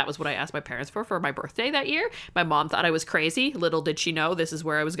 That was what I asked my parents for my birthday that year. My mom thought I was crazy. Little did she know this is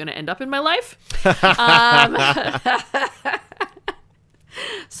where I was going to end up in my life.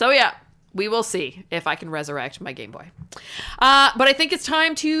 So yeah, we will see if I can resurrect my Game Boy. But I think it's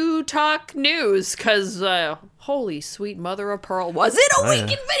time to talk news, because Holy sweet mother of pearl. Was it a week in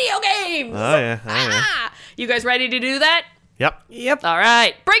video games? Oh, yeah. You guys ready to do that? Yep. All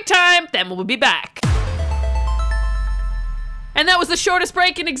right. Break time. Then we'll be back. And that was the shortest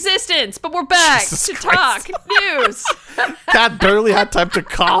break in existence, but we're back to talk news. Cat barely had time to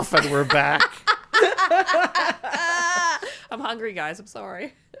cough, and we're back. I'm hungry, guys. I'm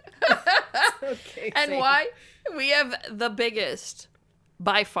sorry. Okay. And why? We have the biggest,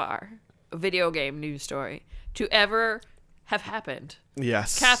 by far, video game news story to ever have happened.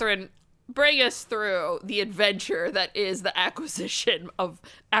 Yes. Catherine, bring us through the adventure that is the acquisition of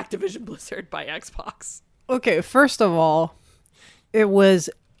Activision-Blizzard by Xbox. Okay, first of all, it was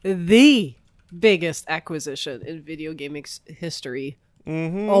the biggest acquisition in video gaming history.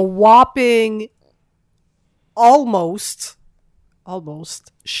 Mm-hmm. A whopping almost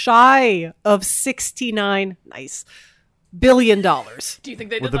shy of $69 billion. Do you think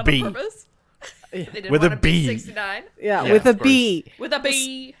they did With a that B. on purpose? They didn't With want a to be B. 69? Yeah, with a of course. B. With a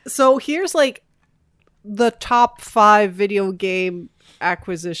B. So here's like the top 5 video game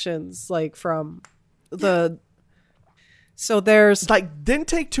acquisitions, like from the. So there's Like, didn't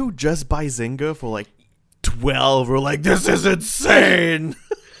Take-Two just buy Zynga for like 12? We're like, this is insane.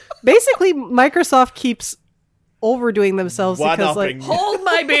 basically Microsoft keeps overdoing themselves because like One-upping. Hold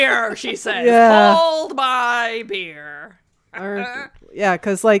my beer, she says. Yeah. Hold my beer. yeah,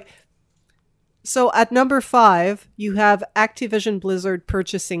 because like so at number 5 you have Activision-Blizzard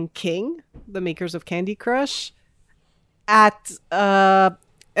purchasing King, the makers of Candy Crush, at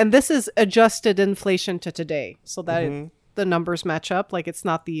and this is adjusted inflation to today, so that the numbers match up. Like it's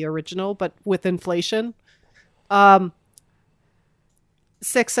not the original, but with inflation,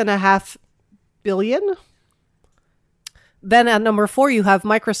 $6.5 billion. Then at number 4 you have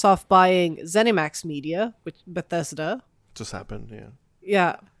Microsoft buying ZeniMax Media, which Bethesda. Just happened, yeah.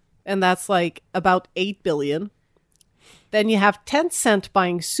 Yeah, and that's like about $8 billion. Then you have Tencent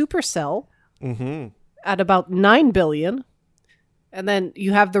buying Supercell at about $9 billion. And then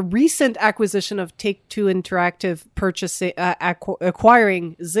you have the recent acquisition of Take-Two Interactive purchasing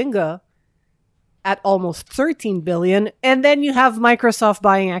acquiring Zynga at almost $13 billion. And then you have Microsoft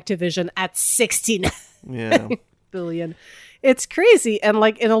buying Activision at $16 Yeah. billion. It's crazy. And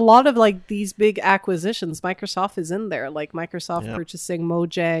like in a lot of like these big acquisitions, Microsoft is in there. Like Microsoft purchasing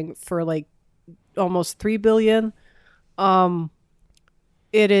Mojang for like almost $3 billion.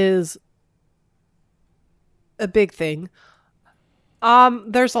 It is a big thing.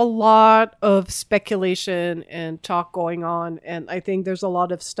 There's a lot of speculation and talk going on, and I think there's a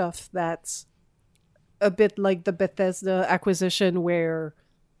lot of stuff that's a bit like the Bethesda acquisition where,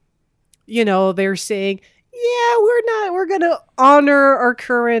 you know, they're saying, yeah, we're going to honor our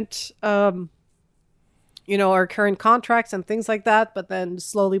current, our current contracts and things like that, but then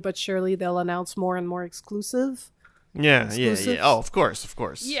slowly but surely they'll announce more and more exclusives. Yeah. Oh, of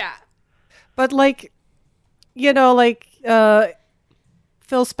course. Yeah. But like,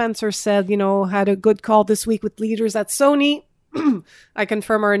 Phil Spencer said, had a good call this week with leaders at Sony. I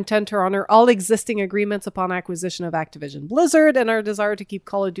confirm our intent to honor all existing agreements upon acquisition of Activision-Blizzard and our desire to keep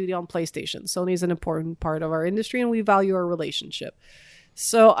Call of Duty on PlayStation. Sony is an important part of our industry and we value our relationship.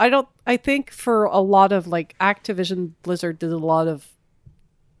 So I think for a lot of like Activision-Blizzard did a lot of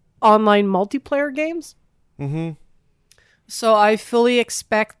online multiplayer games. Mm-hmm. So I fully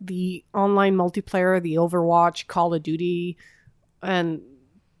expect the online multiplayer, the Overwatch, Call of Duty, and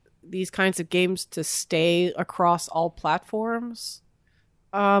these kinds of games to stay across all platforms.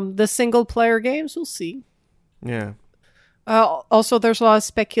 The single player games, we'll see. Yeah. Also, there's a lot of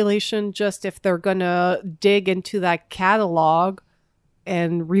speculation just if they're gonna dig into that catalog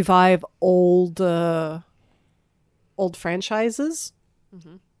and revive old franchises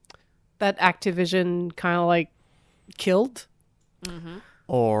that Activision kind of like killed,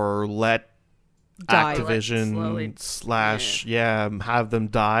 or let die. Activision / have them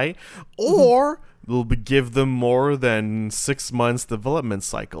die, or they'll give them more than 6 months development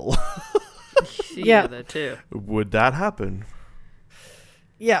cycle. Yeah, that too. Would that happen?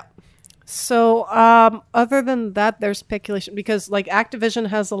 Yeah. So, other than that, there's speculation because like Activision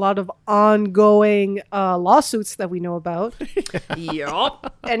has a lot of ongoing lawsuits that we know about.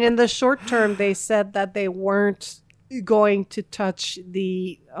 Yup. And in the short term, they said that they weren't going to touch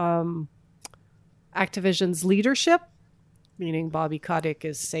the Activision's leadership, meaning Bobby Kotick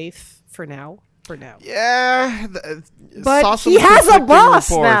is safe for now. Yeah, But saw some he has a conflicting boss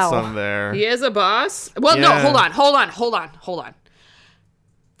reports now. on there. He is a boss? Well, no, Yeah. hold on.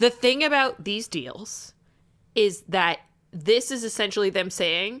 The thing about these deals is that this is essentially them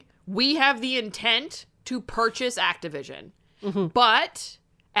saying, we have the intent to purchase Activision, but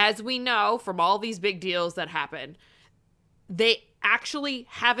as we know from all these big deals that happen, they actually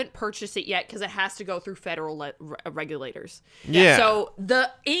haven't purchased it yet because it has to go through federal regulators. Yeah. So the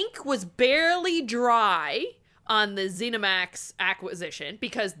ink was barely dry on the ZeniMax acquisition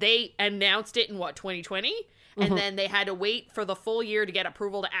because they announced it in 2020, and then they had to wait for the full year to get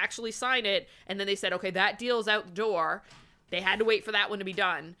approval to actually sign it, and then they said, okay, that deal's out the door. They had to wait for that one to be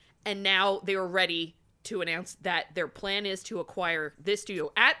done, and now they were ready to announce that their plan is to acquire this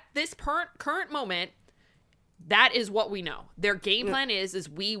studio. At this current moment, that is what we know. Their game plan is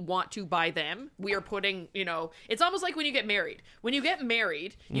we want to buy them. We are putting, it's almost like when you get married. When you get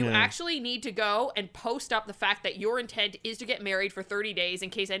married, you actually need to go and post up the fact that your intent is to get married for 30 days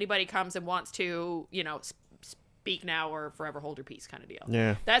in case anybody comes and wants to, speak now or forever hold your peace kind of deal.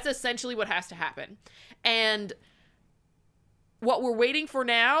 Yeah. That's essentially what has to happen. And what we're waiting for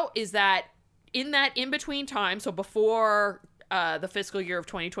now is that in that in-between time, so before the fiscal year of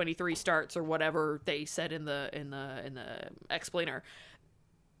 2023 starts or whatever they said in the explainer,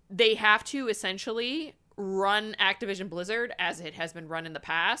 they have to essentially run Activision-Blizzard as it has been run in the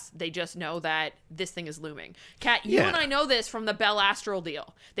past. They just know that this thing is looming. Kat, you and I know this from the Bell Astral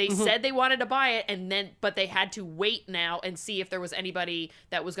deal. They said they wanted to buy it, but they had to wait now and see if there was anybody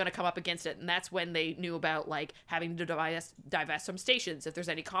that was going to come up against it. And that's when they knew about having to divest some stations if there's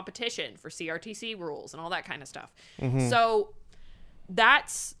any competition for CRTC rules and all that kind of stuff. So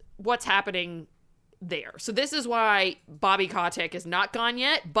that's what's happening there. So this is why Bobby Kotick is not gone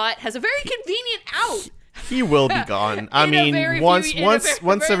yet, but has a very convenient out. He will be gone. I mean, once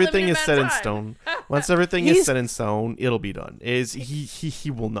everything is set in stone, it'll be done.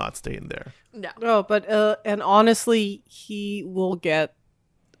 He will not stay in there. No, but and honestly, he will get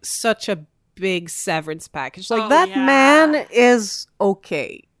such a big severance package. Man is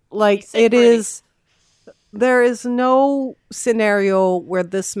okay. It is. There is no scenario where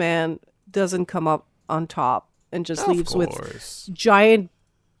this man doesn't come up on top and just leaves with giant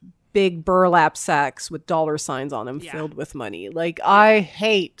big burlap sacks with dollar signs on them filled with money. I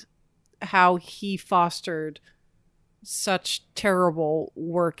hate how he fostered such terrible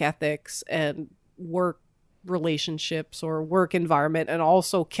work ethics and work relationships or work environment, and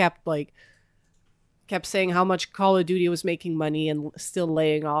also kept saying how much Call of Duty was making money and still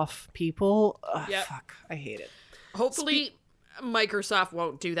laying off people. Fuck, I hate it. Hopefully Microsoft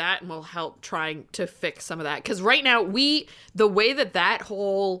won't do that and will help trying to fix some of that. Because right now, the way that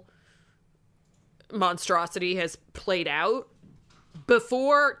whole monstrosity has played out,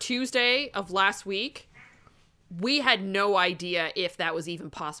 before Tuesday of last week, we had no idea if that was even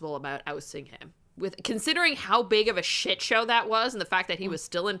possible about ousting him. Considering how big of a shit show that was and the fact that he was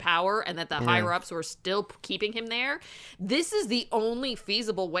still in power and that the higher-ups were still keeping him there, this is the only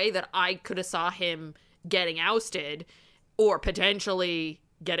feasible way that I could have saw him getting ousted or potentially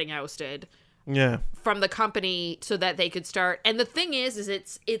getting ousted from the company so that they could start. And the thing is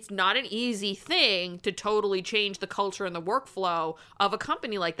it's not an easy thing to totally change the culture and the workflow of a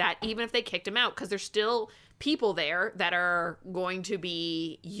company like that, even if they kicked him out, because there's still people there that are going to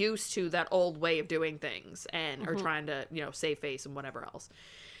be used to that old way of doing things and are trying to, save face and whatever else.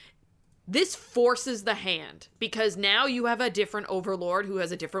 This forces the hand because now you have a different overlord who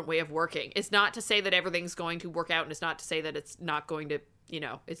has a different way of working. It's not to say that everything's going to work out, and it's not to say that it's not going to,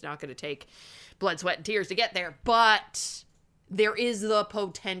 it's not going to take blood, sweat, and tears to get there, but there is the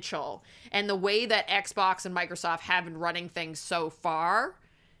potential. And the way that Xbox and Microsoft have been running things so far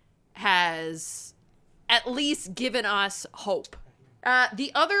has at least given us hope.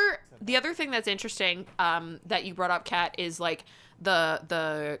 The other thing that's interesting that you brought up, Kat, is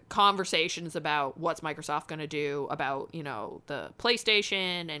the conversations about what's Microsoft going to do about, the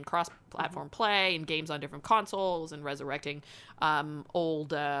PlayStation and cross-platform play and games on different consoles and resurrecting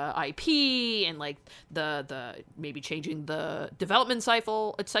old IP and the maybe changing the development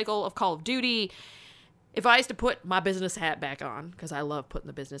cycle of Call of Duty. If I was to put my business hat back on, because I love putting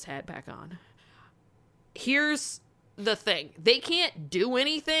the business hat back on, here's the thing. They can't do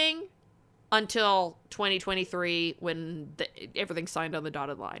anything until 2023 when everything's signed on the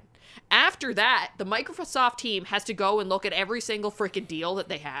dotted line. After that, the Microsoft team has to go and look at every single freaking deal that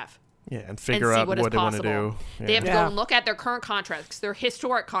they have. Yeah, and figure out what they want to do. Yeah. They have to go and look at their current contracts, their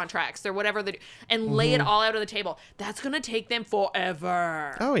historic contracts, their whatever they do, and lay it all out on the table. That's going to take them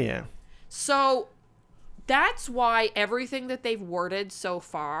forever. Oh, yeah. So that's why everything that they've worded so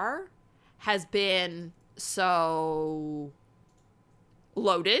far has been so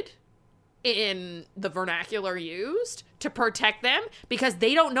loaded in the vernacular used to protect them, because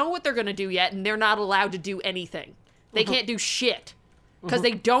they don't know what they're going to do yet, and they're not allowed to do anything. They can't do shit. because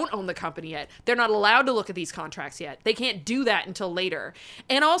they don't own the company yet. They're not allowed to look at these contracts yet. They can't do that until later.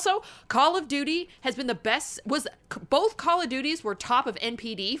 And also, Call of Duty has been the best. Both Call of Duties were top of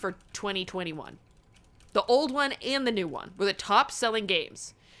NPD for 2021. The old one and the new one were the top selling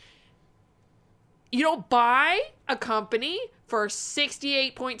games. You don't buy a company for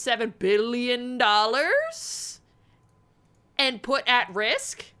 $68.7 billion and put at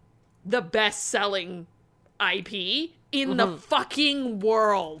risk the best-selling IP in the fucking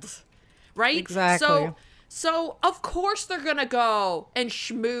world, right? Exactly. So of course they're gonna go and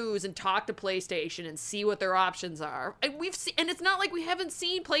schmooze and talk to PlayStation and see what their options are. And and it's not like we haven't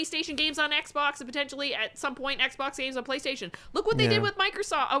seen PlayStation games on Xbox and potentially at some point Xbox games on PlayStation. Look what they did with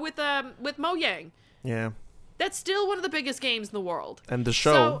Microsoft with Mojang. Yeah. That's still one of the biggest games in the world. And the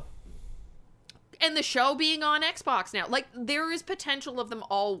show. And the show being on Xbox now. Like, there is potential of them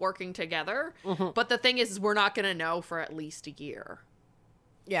all working together. But the thing is we're not going to know for at least a year.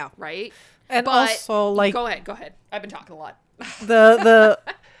 Yeah. Right? And but, also, like... Go ahead. I've been talking a lot.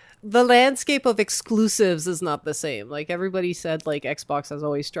 The landscape of exclusives is not the same. Like, everybody said, like, Xbox has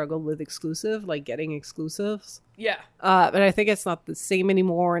always struggled with getting exclusives. Yeah. But I think it's not the same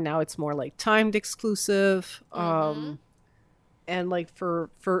anymore. Now it's more, like, timed exclusive. And, like, for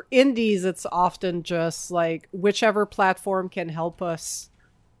indies, it's often just, like, whichever platform can help us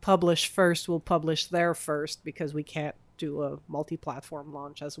publish first will publish there first because we can't do a multi-platform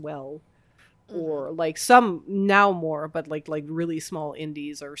launch as well. Or like some now more, but like really small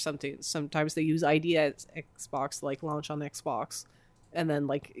indies or something. Sometimes they use idea at Xbox, like launch on Xbox, and then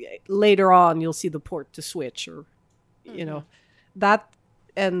like later on you'll see the port to Switch or you know that.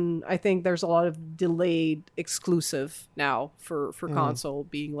 And I think there's a lot of delayed exclusive now for console,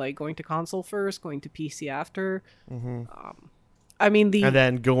 being like going to console first, going to PC after. I mean and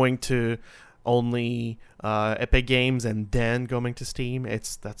then going to only Epic Games and then going to Steam.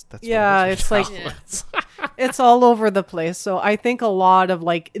 That's yeah, it's like it's all over the place. So I think a lot of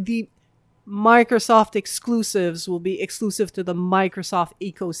like the Microsoft exclusives will be exclusive to the Microsoft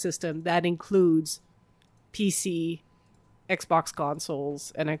ecosystem that includes PC, Xbox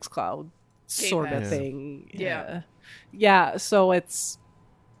consoles, and xCloud sort of thing. Yeah. So it's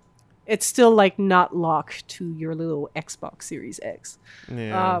still like not locked to your little Xbox Series X.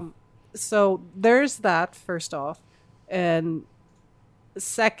 So there's that, first off. And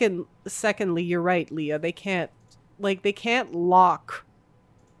secondly, you're right, Leah. They can't lock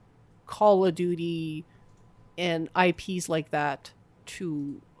Call of Duty and IPs like that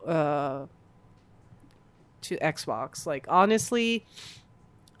to Xbox. Like, honestly,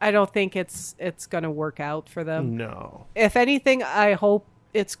 I don't think it's gonna work out for them. No. If anything, I hope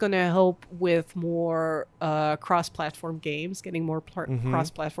it's going to help with more cross-platform games, getting more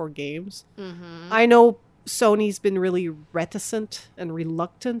cross-platform games. I know Sony's been really reticent and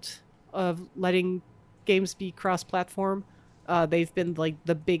reluctant of letting games be cross-platform. They've been like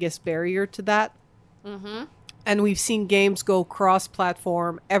the biggest barrier to that. And we've seen games go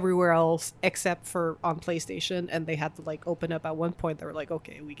cross-platform everywhere else except for on PlayStation, and they had to like open up at one point. They were like,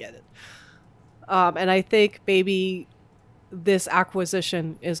 okay, we get it. And I think maybe this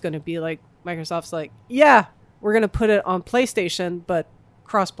acquisition is going to be like Microsoft's like, yeah, we're going to put it on PlayStation, but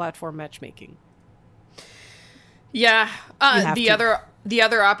cross-platform matchmaking. Yeah. The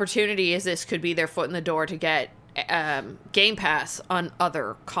other opportunity is this could be their foot in the door to get Game Pass on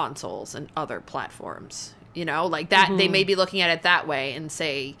other consoles and other platforms. You know, like that. They may be looking at it that way and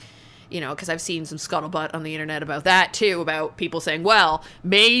say, you know, because I've seen some scuttlebutt on the internet about that too, about people saying, well,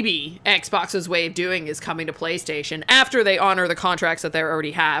 maybe Xbox's way of doing is coming to PlayStation after they honor the contracts that they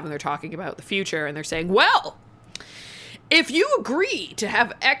already have, and they're talking about the future, and they're saying, well, if you agree to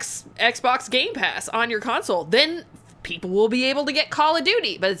have Xbox Game Pass on your console, then people will be able to get Call of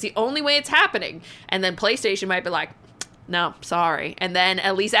Duty, but it's the only way it's happening. And then PlayStation might be like, no, sorry. And then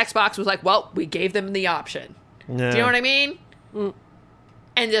at least Xbox was like, well, we gave them the option. Yeah. Do you know what I mean?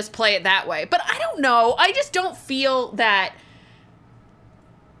 And just play it that way. But I don't know. I just don't feel that...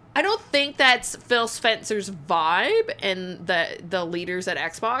 I don't think that's Phil Spencer's vibe and the leaders at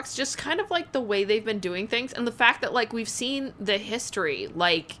Xbox. Just kind of like the way they've been doing things. And the fact that, like, we've seen the history.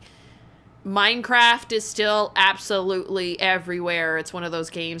 Like, Minecraft is still absolutely everywhere. It's one of those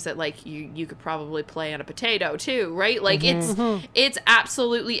games that, like, you could probably play on a potato, too, right? Like, it's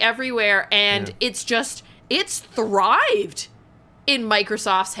absolutely everywhere. And it's thrived in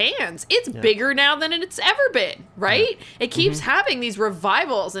Microsoft's hands. It's bigger now than it's ever been, right? It keeps having these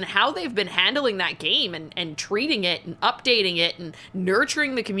revivals, and how they've been handling that game and treating it and updating it and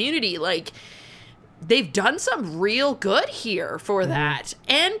nurturing the community. Like, they've done some real good here for that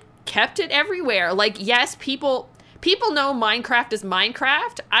and kept it everywhere. Like, yes, people people know Minecraft is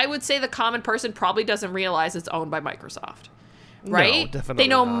Minecraft. I would say the common person probably doesn't realize it's owned by Microsoft. Right? No, definitely they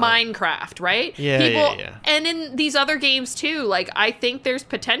know not. Minecraft, right? Yeah. And in these other games too, like I think there's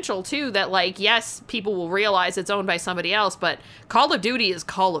potential too that like yes, people will realize it's owned by somebody else, but Call of Duty is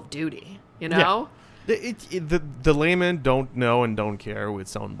Call of Duty, you know? The laymen don't know and don't care who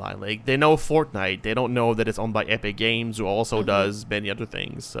it's owned by. Like they know Fortnite, they don't know that it's owned by Epic Games, who also does many other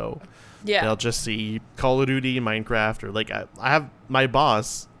things. So they'll just see Call of Duty, Minecraft, or like I have my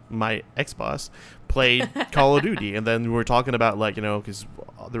boss, my ex-boss, played Call of Duty, and then we were talking about like because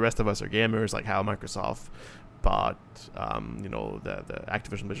the rest of us are gamers, like how Microsoft bought the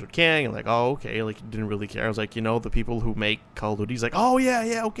Activision-Blizzard King, and like okay, like didn't really care. I was like the people who make Call of Duty, he's like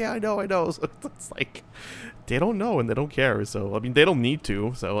yeah okay, I know. So it's like they don't know and they don't care. So I mean they don't need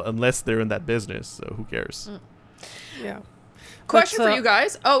to. So unless they're in that business, so who cares? Yeah. Question for you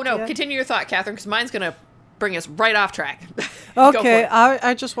guys. Oh no, continue your thought, Catherine, because mine's gonna bring us right off track. Okay,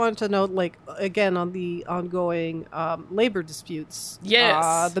 I just wanted to note, like, again, on the ongoing labor disputes.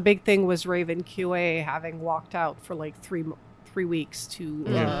 Yes. The big thing was Raven QA having walked out for like 3 weeks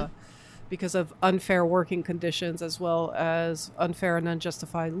because of unfair working conditions, as well as unfair and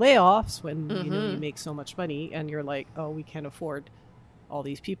unjustified layoffs when you make so much money and you're like, oh, we can't afford all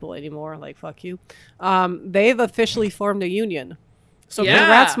these people anymore. Like, fuck you. They've officially formed a union. So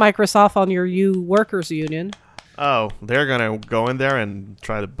congrats, Microsoft, on your workers union. Oh, they're gonna go in there and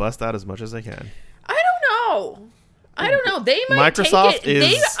try to bust out as much as they can. I don't know. They might Microsoft take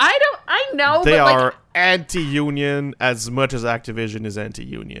it. I know. They but are like, anti-union as much as Activision is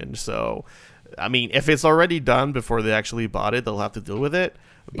anti-union. So, I mean, if it's already done before they actually bought it, they'll have to deal with it.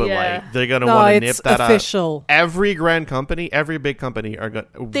 But like, they're gonna want to nip that official. out. Every grand company, every big company are gonna.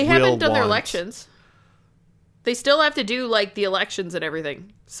 They haven't done their elections. They still have to do like the elections and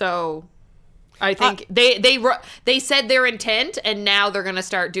everything. So I think they said their intent, and now they're going to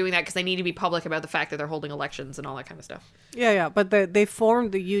start doing that because they need to be public about the fact that they're holding elections and all that kind of stuff. Yeah, but they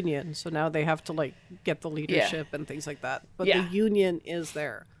formed the union, so now they have to like get the leadership and things like that. But the union is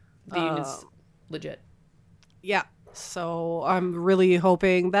there. The union's legit. Yeah. So I'm really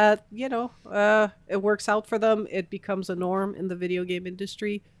hoping that it works out for them. It becomes a norm in the video game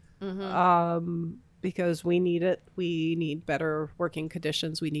industry. Because we need it. We need better working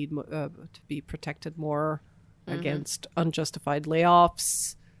conditions. We need to be protected more against unjustified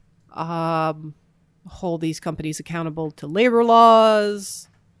layoffs. Hold these companies accountable to labor laws,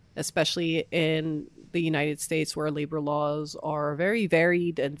 especially in the United States, where labor laws are very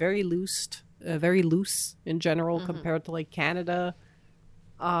varied and very loose in general compared to like Canada.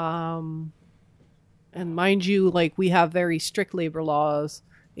 And mind you, like we have very strict labor laws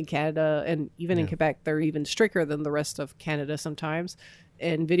in Canada, and even in Quebec, they're even stricter than the rest of Canada sometimes.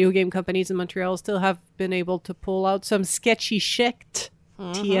 And video game companies in Montreal still have been able to pull out some sketchy shit,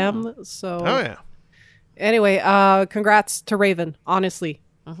 TM. So, anyway, congrats to Raven, honestly.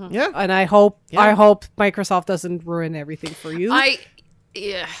 Yeah, and I hope Microsoft doesn't ruin everything for you. I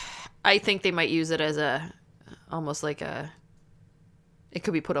think they might use it as almost like it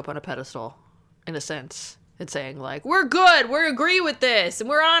could be put up on a pedestal in a sense. It's saying like, we're good, we agree with this, and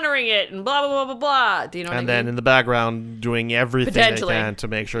we're honoring it, and blah, blah, blah, blah, blah. Do you know what I mean? And then in the background, doing everything they can to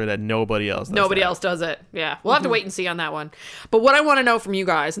make sure that nobody else does it. Yeah. We'll have to wait and see on that one. But what I want to know from you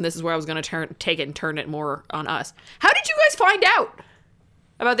guys, and this is where I was going to take it and turn it more on us. How did you guys find out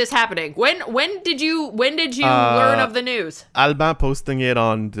about this happening? When did you learn of the news? Alban posting it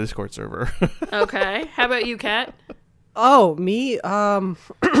on Discord server. Okay. How about you, Kat? Oh, me?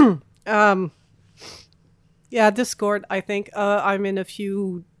 Yeah, Discord, I think. I'm in a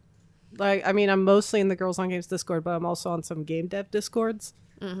few, I'm mostly in the Girls on Games Discord, but I'm also on some game dev Discords.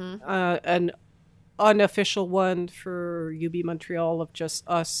 An unofficial one for UB Montreal of just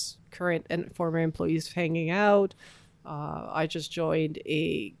us current and former employees hanging out. I just joined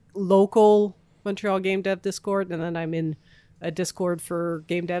a local Montreal game dev Discord, and then I'm in a Discord for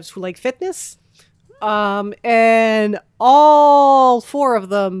game devs who like fitness. And all 4 of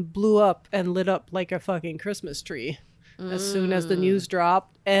them blew up and lit up like a fucking Christmas tree as soon as the news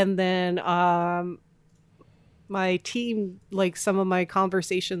dropped. And then, my team, like some of my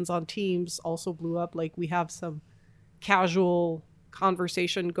conversations on Teams also blew up. Like we have some casual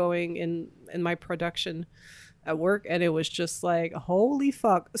conversation going in my production at work. And it was just like, holy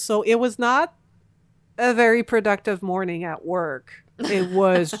fuck. So it was not a very productive morning at work. It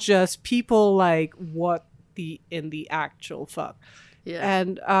was just people like, what in the actual fuck? Yeah.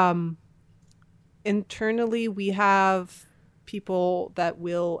 And internally, we have people that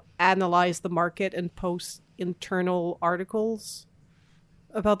will analyze the market and post internal articles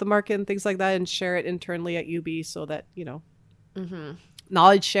about the market and things like that, and share it internally at UB so that,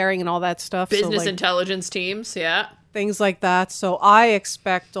 knowledge sharing and all that stuff. Business intelligence teams, yeah. Things like that. So I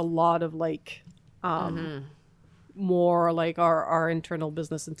expect a lot of like more like our internal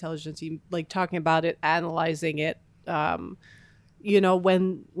business intelligence team, like talking about it, analyzing it. When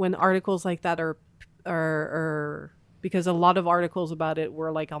articles like that are because a lot of articles about it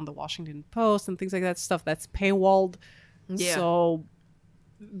were like on the Washington Post and things like that, stuff that's paywalled. Yeah. So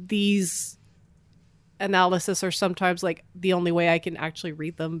these analysis are sometimes like the only way I can actually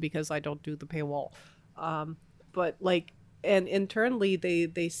read them because I don't do the paywall. But like, and internally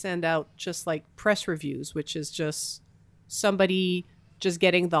they send out just like press reviews, which is just somebody just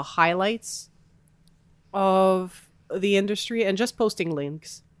getting the highlights of the industry and just posting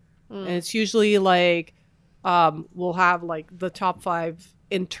links. And it's usually like, we'll have like the top 5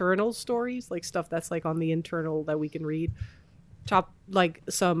 internal stories, like stuff that's like on the internal that we can read. Top, like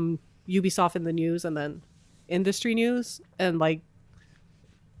some Ubisoft in the news, and then industry news. And like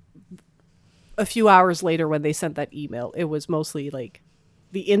a few hours later when they sent that email, it was mostly like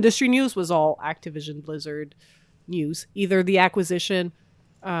the industry news was all Activision-Blizzard news, either the acquisition,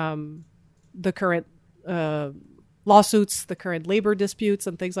 the current lawsuits, the current labor disputes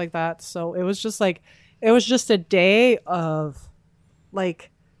and things like that. So it was just a day of like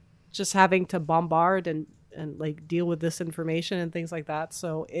just having to bombard and like deal with this information and things like that.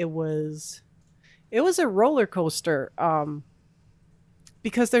 So it was a roller coaster.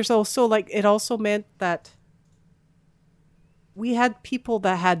 Because there's also like, it also meant that we had people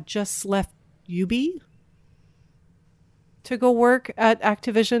that had just left UB to go work at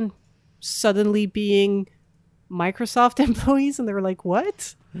Activision suddenly being Microsoft employees, and they were like,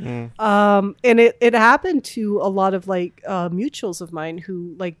 what? And it happened to a lot of like mutuals of mine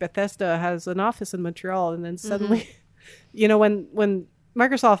who, like, Bethesda has an office in Montreal, and then suddenly when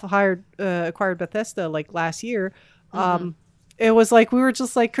Microsoft acquired Bethesda like last year, it was like we were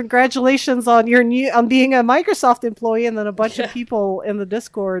just like, congratulations on being a Microsoft employee, and then a bunch of people in the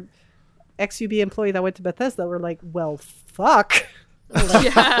Discord, ex-UB employee that went to Bethesda, were like, well, fuck.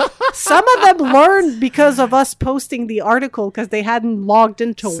 Yeah. Some of them learned because of us posting the article because they hadn't logged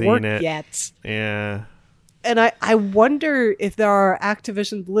into work yet. Yeah. And I wonder if there are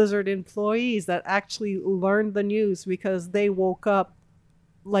Activision-Blizzard employees that actually learned the news because they woke up,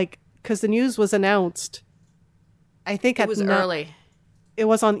 like, because the news was announced. I think it was early. It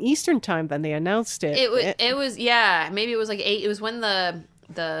was on Eastern time then they announced it. It was maybe it was like 8. It was when the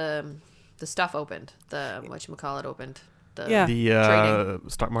stuff opened. The whatchamacallit opened. The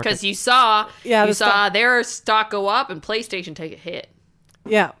stock market. Because you saw their stock go up and PlayStation take a hit.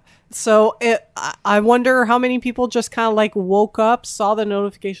 Yeah. So I wonder how many people just kind of like woke up, saw the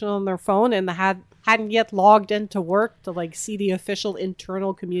notification on their phone, and hadn't yet logged into work to like see the official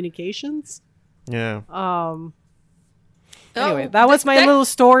internal communications. Yeah. Anyway, that was my little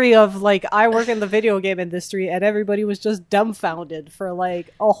story of like, I work in the video game industry and everybody was just dumbfounded for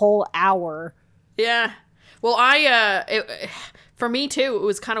like a whole hour. Yeah. Well, for me too, it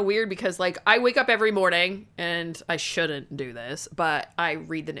was kind of weird because like I wake up every morning, and I shouldn't do this, but I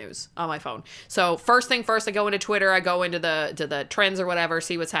read the news on my phone. So first thing first, I go into Twitter, I go into the trends or whatever,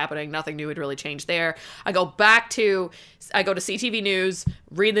 see what's happening. Nothing new had really changed there. I go to CTV News,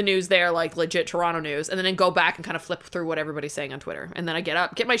 read the news there, like legit Toronto news, and then go back and kind of flip through what everybody's saying on Twitter. And then I get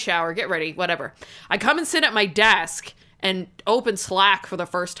up, get my shower, get ready, whatever. I come and sit at my desk and open Slack for the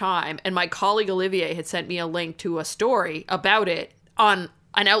first time, and my colleague Olivier had sent me a link to a story about it on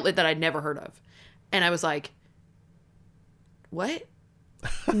an outlet that I'd never heard of. And I was like, what?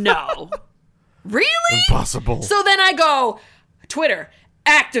 No. Really? Impossible. So then I go, Twitter,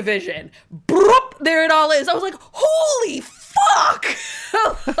 Activision, broop, there it all is. I was like, holy fuck.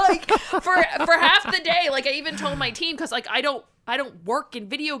 Like, for half the day, like, I even told my team, because like I don't work in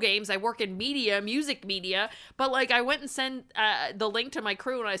video games. I work in media, music media. But like, I went and sent the link to my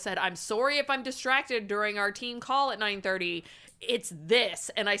crew, and I said, I'm sorry if I'm distracted during our team call at 9:30. It's this.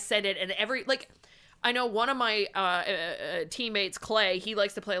 And I said it, and I know one of my teammates, Clay, he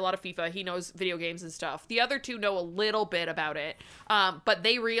likes to play a lot of FIFA. He knows video games and stuff. The other two know a little bit about it. But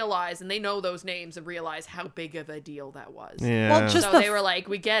they realize, and they know those names and realize how big of a deal that was. Yeah. Well, just so they were like,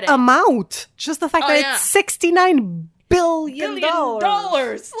 we get it. Amount. Just the fact that it's $69 billion.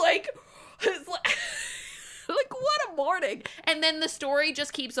 Like, it's like what a morning. And then the story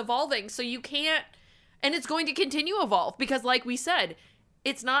just keeps evolving. So you can't, and it's going to continue to evolve because like we said,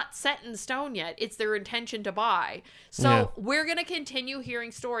 it's not set in stone yet. It's their intention to buy. So we're going to continue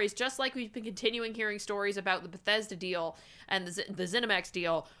hearing stories, just like we've been continuing hearing stories about the Bethesda deal and the ZeniMax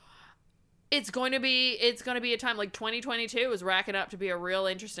deal. It's going to be a time like 2022 is racking up to be a real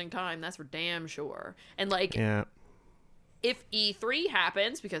interesting time. That's for damn sure. And like, if E3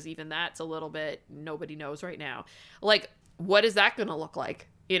 happens, because even that's a little bit, nobody knows right now. Like, what is that going to look like?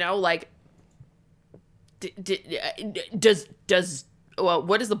 You know, like,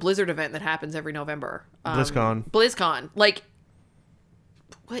 what is the Blizzard event that happens every November? BlizzCon. Like,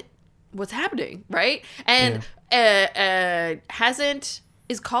 what's happening, right? And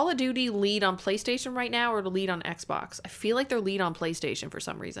is Call of Duty lead on PlayStation right now or the lead on Xbox? I feel like they're lead on PlayStation for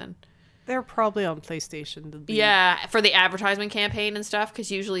some reason. They're probably on PlayStation. Yeah, for the advertisement campaign and stuff,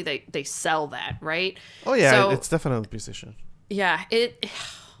 because usually they sell that, right? Oh yeah, so, it's definitely PlayStation. Yeah,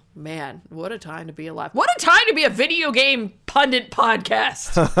 man, what a time to be alive. What a time to be a video game pundit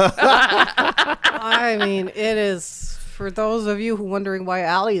podcast. I mean, it is, for those of you who wondering why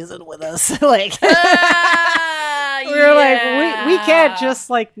Allie isn't with us, like... We're like, we can't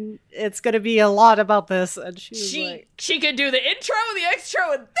just, like, it's going to be a lot about this. And she could do the intro, the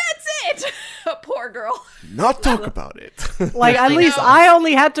extro, and that's it. Poor girl. Not talk about it. Like, at least I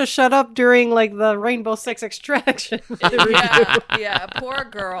only had to shut up during, like, the Rainbow Six extraction. Yeah, poor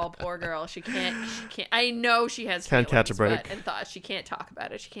girl. She can't. I know she has can't catch a break. And thoughts. She can't talk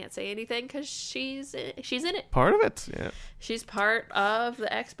about it. She can't say anything because she's in it. Part of it, yeah. She's part of the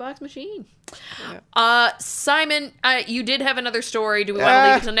Xbox machine. Yeah. Simon, you did have another story. Do we want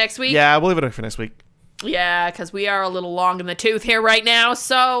to leave it till next week? Yeah, we'll leave it for next week. Yeah, because we are a little long in the tooth here right now.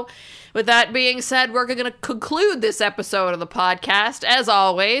 So, with that being said, we're going to conclude this episode of the podcast. As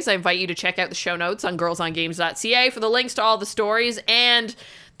always, I invite you to check out the show notes on girlsongames.ca for the links to all the stories and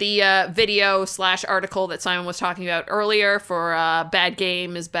the video/article that Simon was talking about earlier for Bad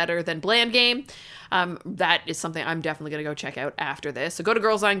Game is Better Than Bland Game. That is something I'm definitely going to go check out after this. So go to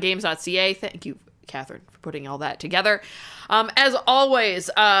girlsongames.ca. Thank you, Catherine, for putting all that together. As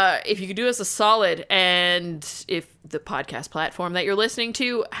always, if you could do us a solid, and if the podcast platform that you're listening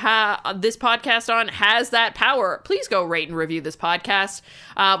to this podcast on has that power, please go rate and review this podcast.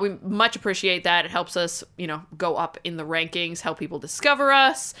 We much appreciate that. It helps us, go up in the rankings, help people discover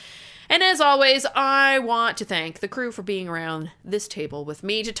us. And as always, I want to thank the crew for being around this table with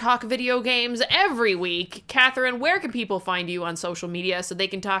me to talk video games every week. Catherine, where can people find you on social media so they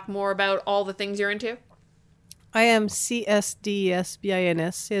can talk more about all the things you're into? I am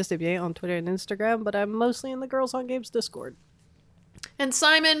CSDSBINS on Twitter and Instagram, but I'm mostly in the Girls on Games Discord. And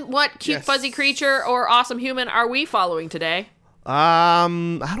Simon, what cute fuzzy creature or awesome human are we following today? I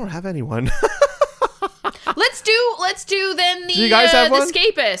don't have anyone. Let's do then the do you guys have the one?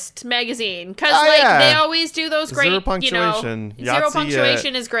 Escapist magazine, because they always do those great zero punctuation. Zero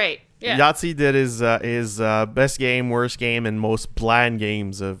punctuation is great. Yeah. Yahtzee did his best game, worst game, and most bland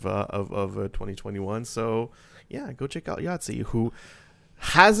games of 2021. So yeah, go check out Yahtzee, who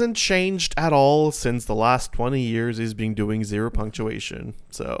hasn't changed at all since the last 20 years. He's been doing zero punctuation.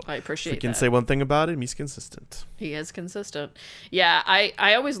 So I appreciate if we can that. say one thing about him, he's consistent. He is consistent. Yeah,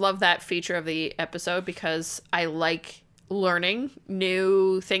 I always love that feature of the episode because I like learning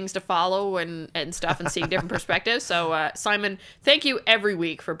new things to follow and stuff and seeing different perspectives. So Simon, thank you every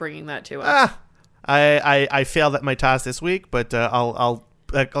week for bringing that to us. I failed at my task this week, but I'll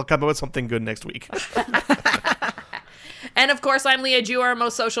come up with something good next week. And of course, I'm Leah Jew on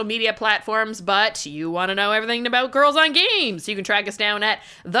most social media platforms, but you want to know everything about Girls on Games. You can track us down at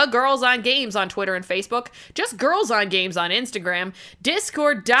The Girls on Games on Twitter and Facebook, just Girls on Games on Instagram,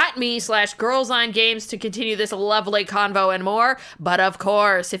 discord.me/Girls on Games to continue this lovely convo and more. But of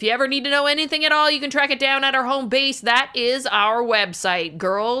course, if you ever need to know anything at all, you can track it down at our home base. That is our website,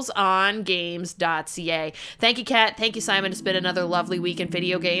 girlsongames.ca. Thank you, Kat. Thank you, Simon. It's been another lovely week in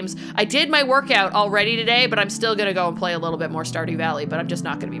video games. I did my workout already today, but I'm still going to go and play a little bit more Stardew Valley, but I'm just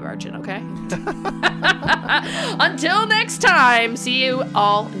not going to be marching, okay? Until next time, see you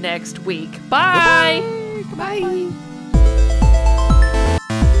all next week. Bye! Bye!